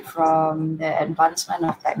escape from the advancement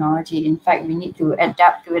of technology. In fact, we need to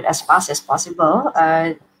adapt to it as fast as possible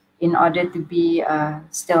in order to be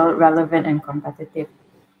still relevant and competitive.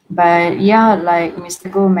 But yeah, like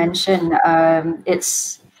Mr. Goh mentioned,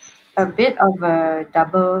 it's a bit of a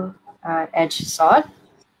double-edged sword.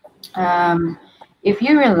 If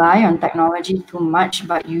you rely on technology too much,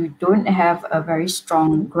 but you don't have a very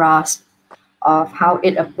strong grasp of how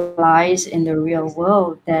it applies in the real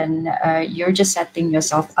world, then you're just setting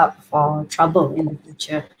yourself up for trouble in the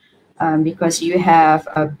future, because you have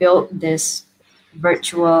built this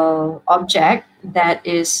virtual object that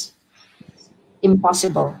is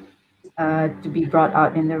impossible to be brought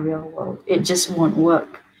out in the real world. It just won't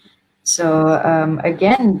work. So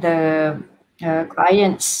again, the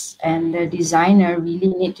clients and the designer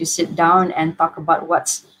really need to sit down and talk about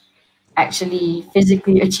what's actually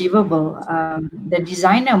physically achievable. The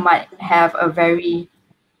designer might have a very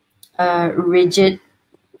rigid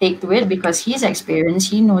take to it because he's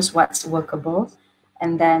experienced, he knows what's workable.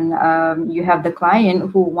 And then you have the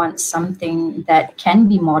client who wants something that can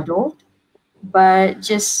be modeled, but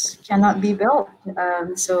just cannot be built.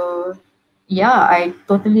 So yeah, I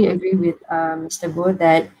totally agree with Mr. Go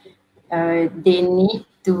that they need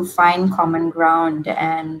to find common ground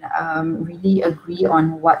and really agree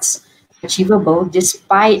on what's achievable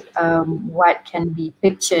despite what can be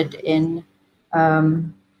pictured in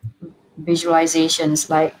visualizations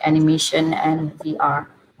like animation and VR.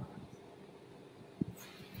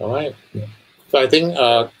 All right. So I think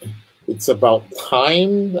it's about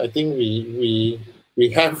time. I think we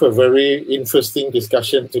have a very interesting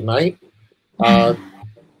discussion tonight.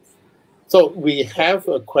 So we have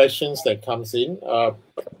questions that comes in.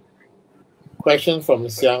 Question from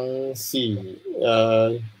Xiang Si.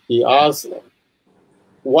 He asks,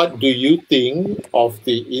 what do you think of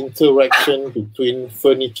the interaction between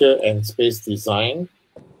furniture and space design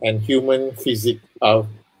and human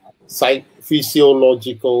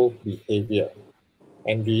physiological behavior?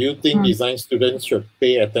 And do you think design students should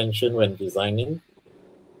pay attention when designing?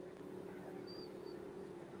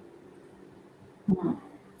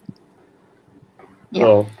 Yeah.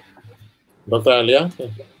 So, Dr. Alia,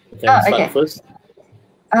 you can start first.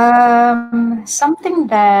 Something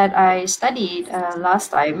that I studied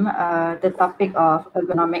last time, the topic of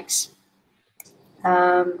ergonomics.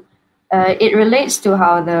 It relates to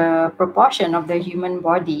how the proportion of the human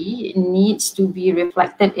body needs to be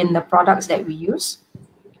reflected in the products that we use.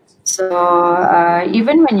 So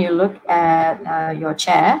even when you look at your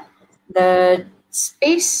chair, the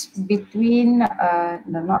space between,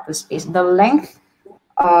 not the space, the length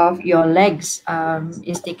of your legs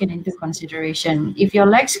is taken into consideration. If your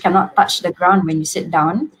legs cannot touch the ground when you sit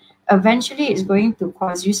down, eventually it's going to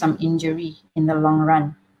cause you some injury in the long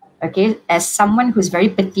run. Okay, as someone who's very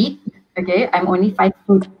petite, okay, I'm only 5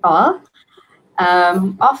 foot tall.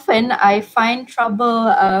 Often I find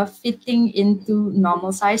trouble fitting into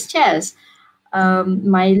normal size chairs.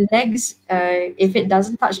 My legs, if it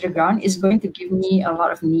doesn't touch the ground, is going to give me a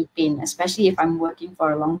lot of knee pain, especially if I'm working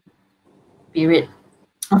for a long period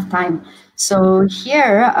of time. So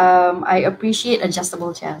here, I appreciate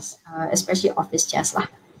adjustable chairs, especially office chairs lah.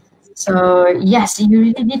 So yes, you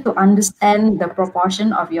really need to understand the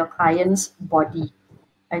proportion of your client's body.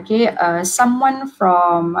 Okay, someone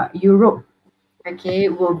from Europe, okay,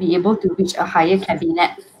 will be able to reach a higher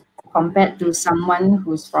cabinet compared to someone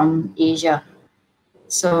who's from Asia.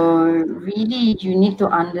 So really, you need to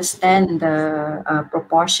understand the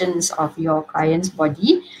proportions of your client's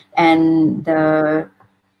body and the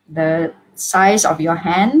size of your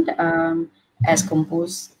hand as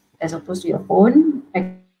opposed to your phone.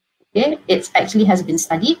 Okay, it actually has been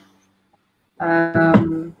studied.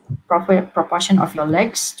 Proper proportion of your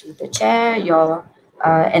legs to the chair, your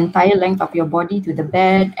entire length of your body to the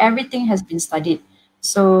bed, everything has been studied.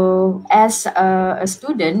 So as a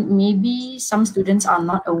student, maybe some students are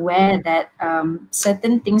not aware that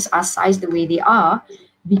certain things are sized the way they are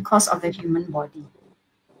because of the human body.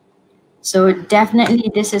 So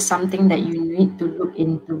definitely this is something that you need to look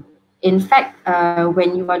into. In fact,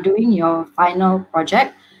 when you are doing your final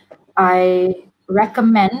project, I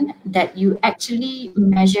recommend that you actually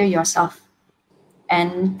measure yourself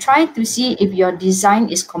and try to see if your design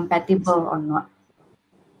is compatible or not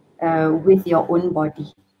with your own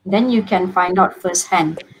body. Then you can find out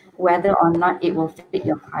firsthand whether or not it will fit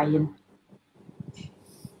your client.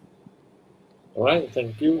 All right,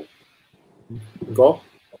 thank you. Goh?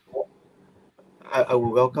 I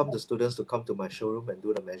will welcome the students to come to my showroom and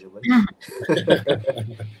do the measurement.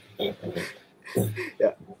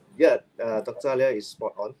 Dr. Alia is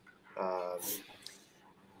spot on.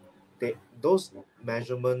 Those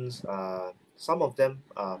measurements, some of them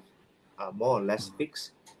are more or less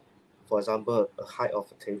fixed. For example, a height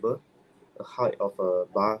of a table, a height of a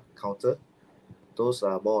bar counter, those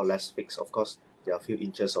are more or less fixed. Of course, there are a few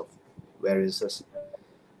inches of variances.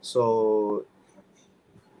 So,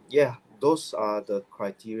 yeah, those are the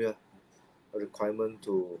criteria, a requirement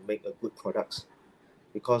to make a good products.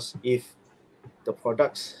 Because if the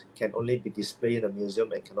products can only be displayed in a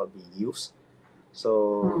museum and cannot be used,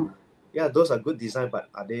 so yeah, those are good design, but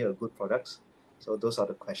are they a good products? So those are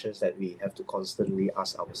the questions that we have to constantly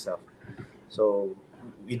ask ourselves. So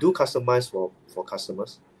we do customize for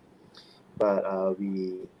customers, but our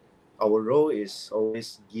role is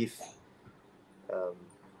always give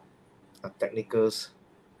technical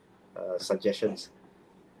suggestions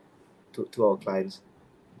to our clients.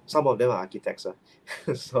 Some of them are architects,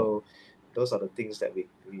 so those are the things that we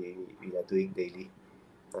are doing daily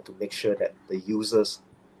to make sure that the users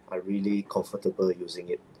are really comfortable using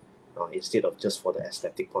it instead of just for the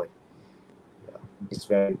aesthetic point. It's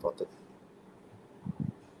very important.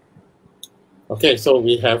 Okay, so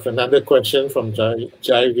we have another question from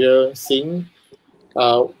Jaivir Singh.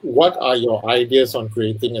 What are your ideas on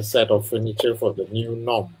creating a set of furniture for the new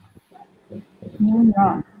norm? New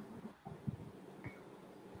norm.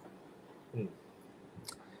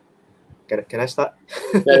 Can I start?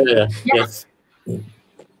 Yeah. Yes.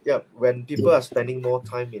 Yeah, when people are spending more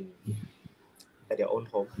time at their own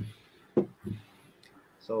home,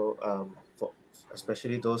 so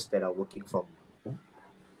especially those that are working from,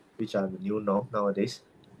 which are the new norm nowadays.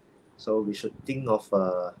 So we should think of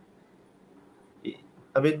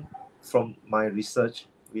from my research,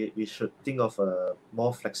 we should think of a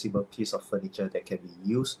more flexible piece of furniture that can be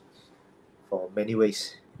used for many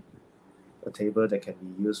ways. A table that can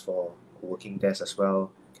be used for a working desk as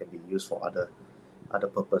well, can be used for other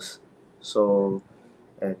purpose. So,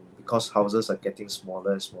 and because houses are getting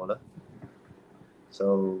smaller and smaller,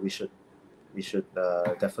 so we should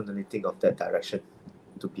definitely think of that direction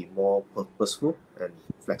to be more purposeful and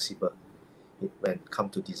flexible when it come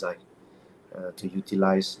to design, to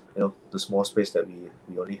utilize the small space that we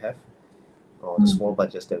only have, or the small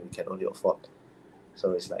budgets that we can only afford.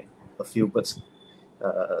 So it's like a few birds,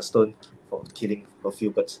 a stone for killing a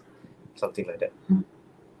few birds, something like that.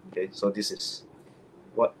 Okay, so this is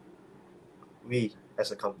what we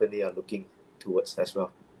as a company are looking towards as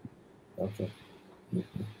well. Okay.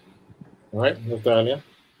 All right, Dr. Alia.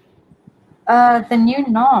 The new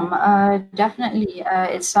norm, definitely,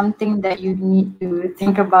 it's something that you need to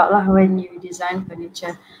think about when you design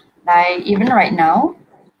furniture. Like even right now,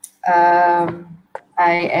 I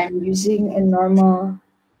am using a normal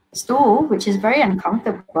stool, which is very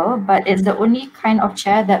uncomfortable, but it's the only kind of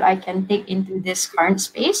chair that I can take into this current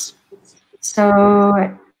space.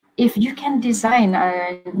 So if you can design,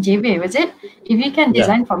 JB, was it? If you can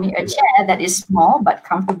design for me a chair that is small but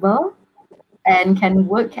comfortable and can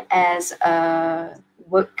work as a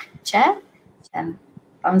work chair, and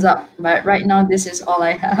thumbs up. But right now, this is all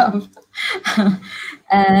I have.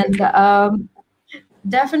 And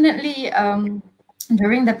definitely,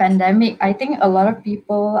 during the pandemic, I think a lot of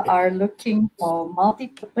people are looking for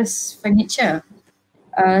multi-purpose furniture,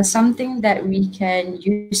 something that we can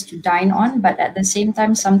use to dine on, but at the same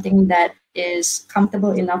time, something that is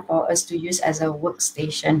comfortable enough for us to use as a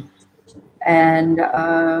workstation. And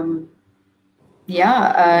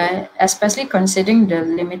especially considering the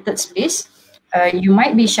limited space, you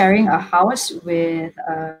might be sharing a house with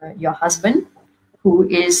your husband who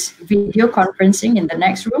is video conferencing in the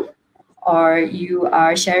next room, or you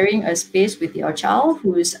are sharing a space with your child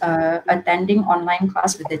who's attending online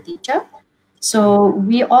class with the teacher. So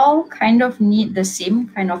we all kind of need the same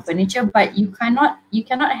kind of furniture, but you cannot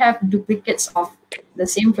have duplicates of the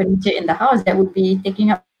same furniture in the house. That would be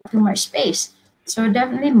taking up too much space. So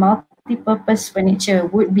definitely multi-purpose furniture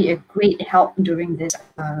would be a great help during this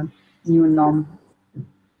new norm.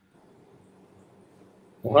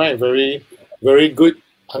 All right, very, very good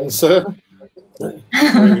answer.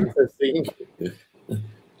 Very interesting.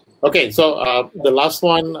 Okay, so the last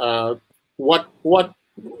one, what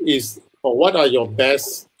are your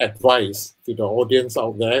best advice to the audience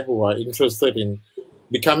out there who are interested in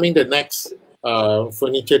becoming the next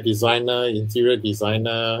furniture designer, interior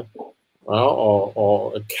designer,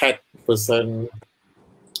 or a CAD person?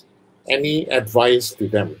 Any advice to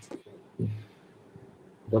them?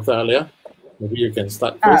 Dr. Alia, maybe you can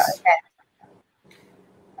start first.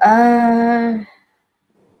 Okay.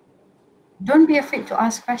 Don't be afraid to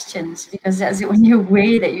ask questions, because that's the only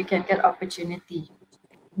way that you can get opportunity.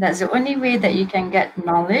 That's the only way that you can get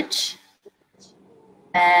knowledge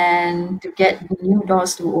and to get new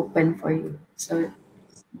doors to open for you. So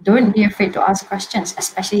don't be afraid to ask questions,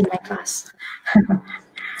 especially in my class.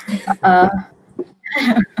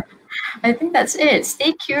 I think that's it.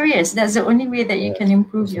 Stay curious. That's the only way that you can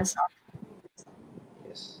improve yourself.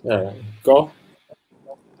 Yes. Go.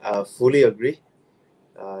 Fully agree.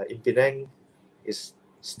 In Penang, is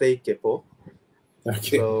stay kepo.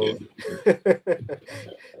 Okay. So,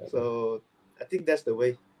 so I think that's the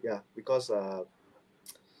way. Yeah, because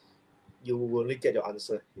you will only get your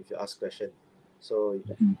answer if you ask question. So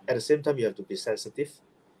at the same time, you have to be sensitive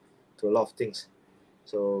to a lot of things.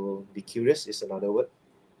 So be curious is another word,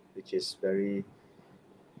 which is very,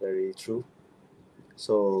 very true.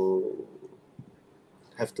 So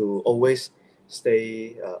have to always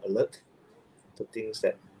stay alert to things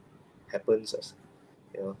that happens.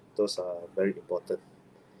 Those are very important.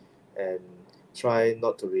 And try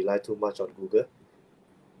not to rely too much on Google.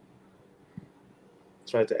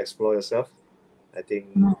 Try to explore yourself. I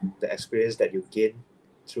think the experience that you gain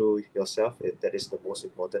through yourself, that is the most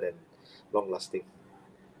important and long-lasting.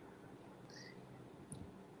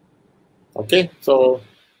 Okay, so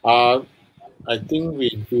I think we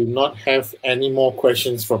do not have any more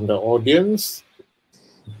questions from the audience.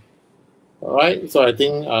 All right, so I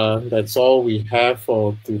think that's all we have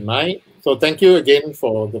for tonight. So thank you again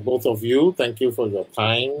for the both of you. Thank you for your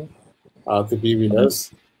time to be with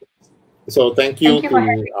us. So thank you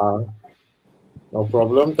to no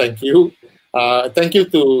problem. Thank you. Thank you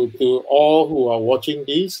to all who are watching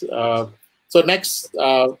this. So next,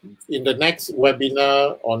 in the next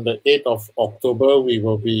webinar on the 8th of October, we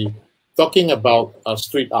will be talking about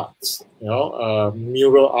street arts,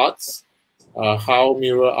 mural arts, how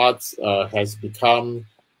mural arts has become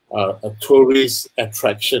a tourist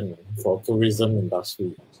attraction for tourism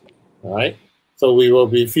industry. All right. So we will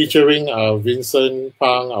be featuring Vincent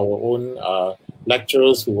Pang, our own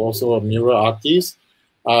lecturers who also are mural artists,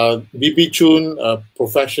 BB Chun, a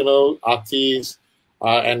professional artist,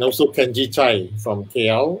 and also Kenji Chai from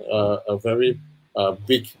KL, a very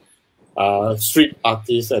big street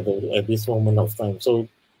artist at this moment of time. So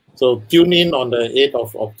tune in on the 8th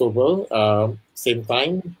of October, same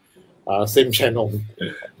time, same channel.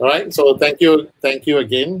 All right. So thank you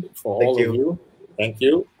again for all of you. Thank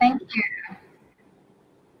you. Thank you.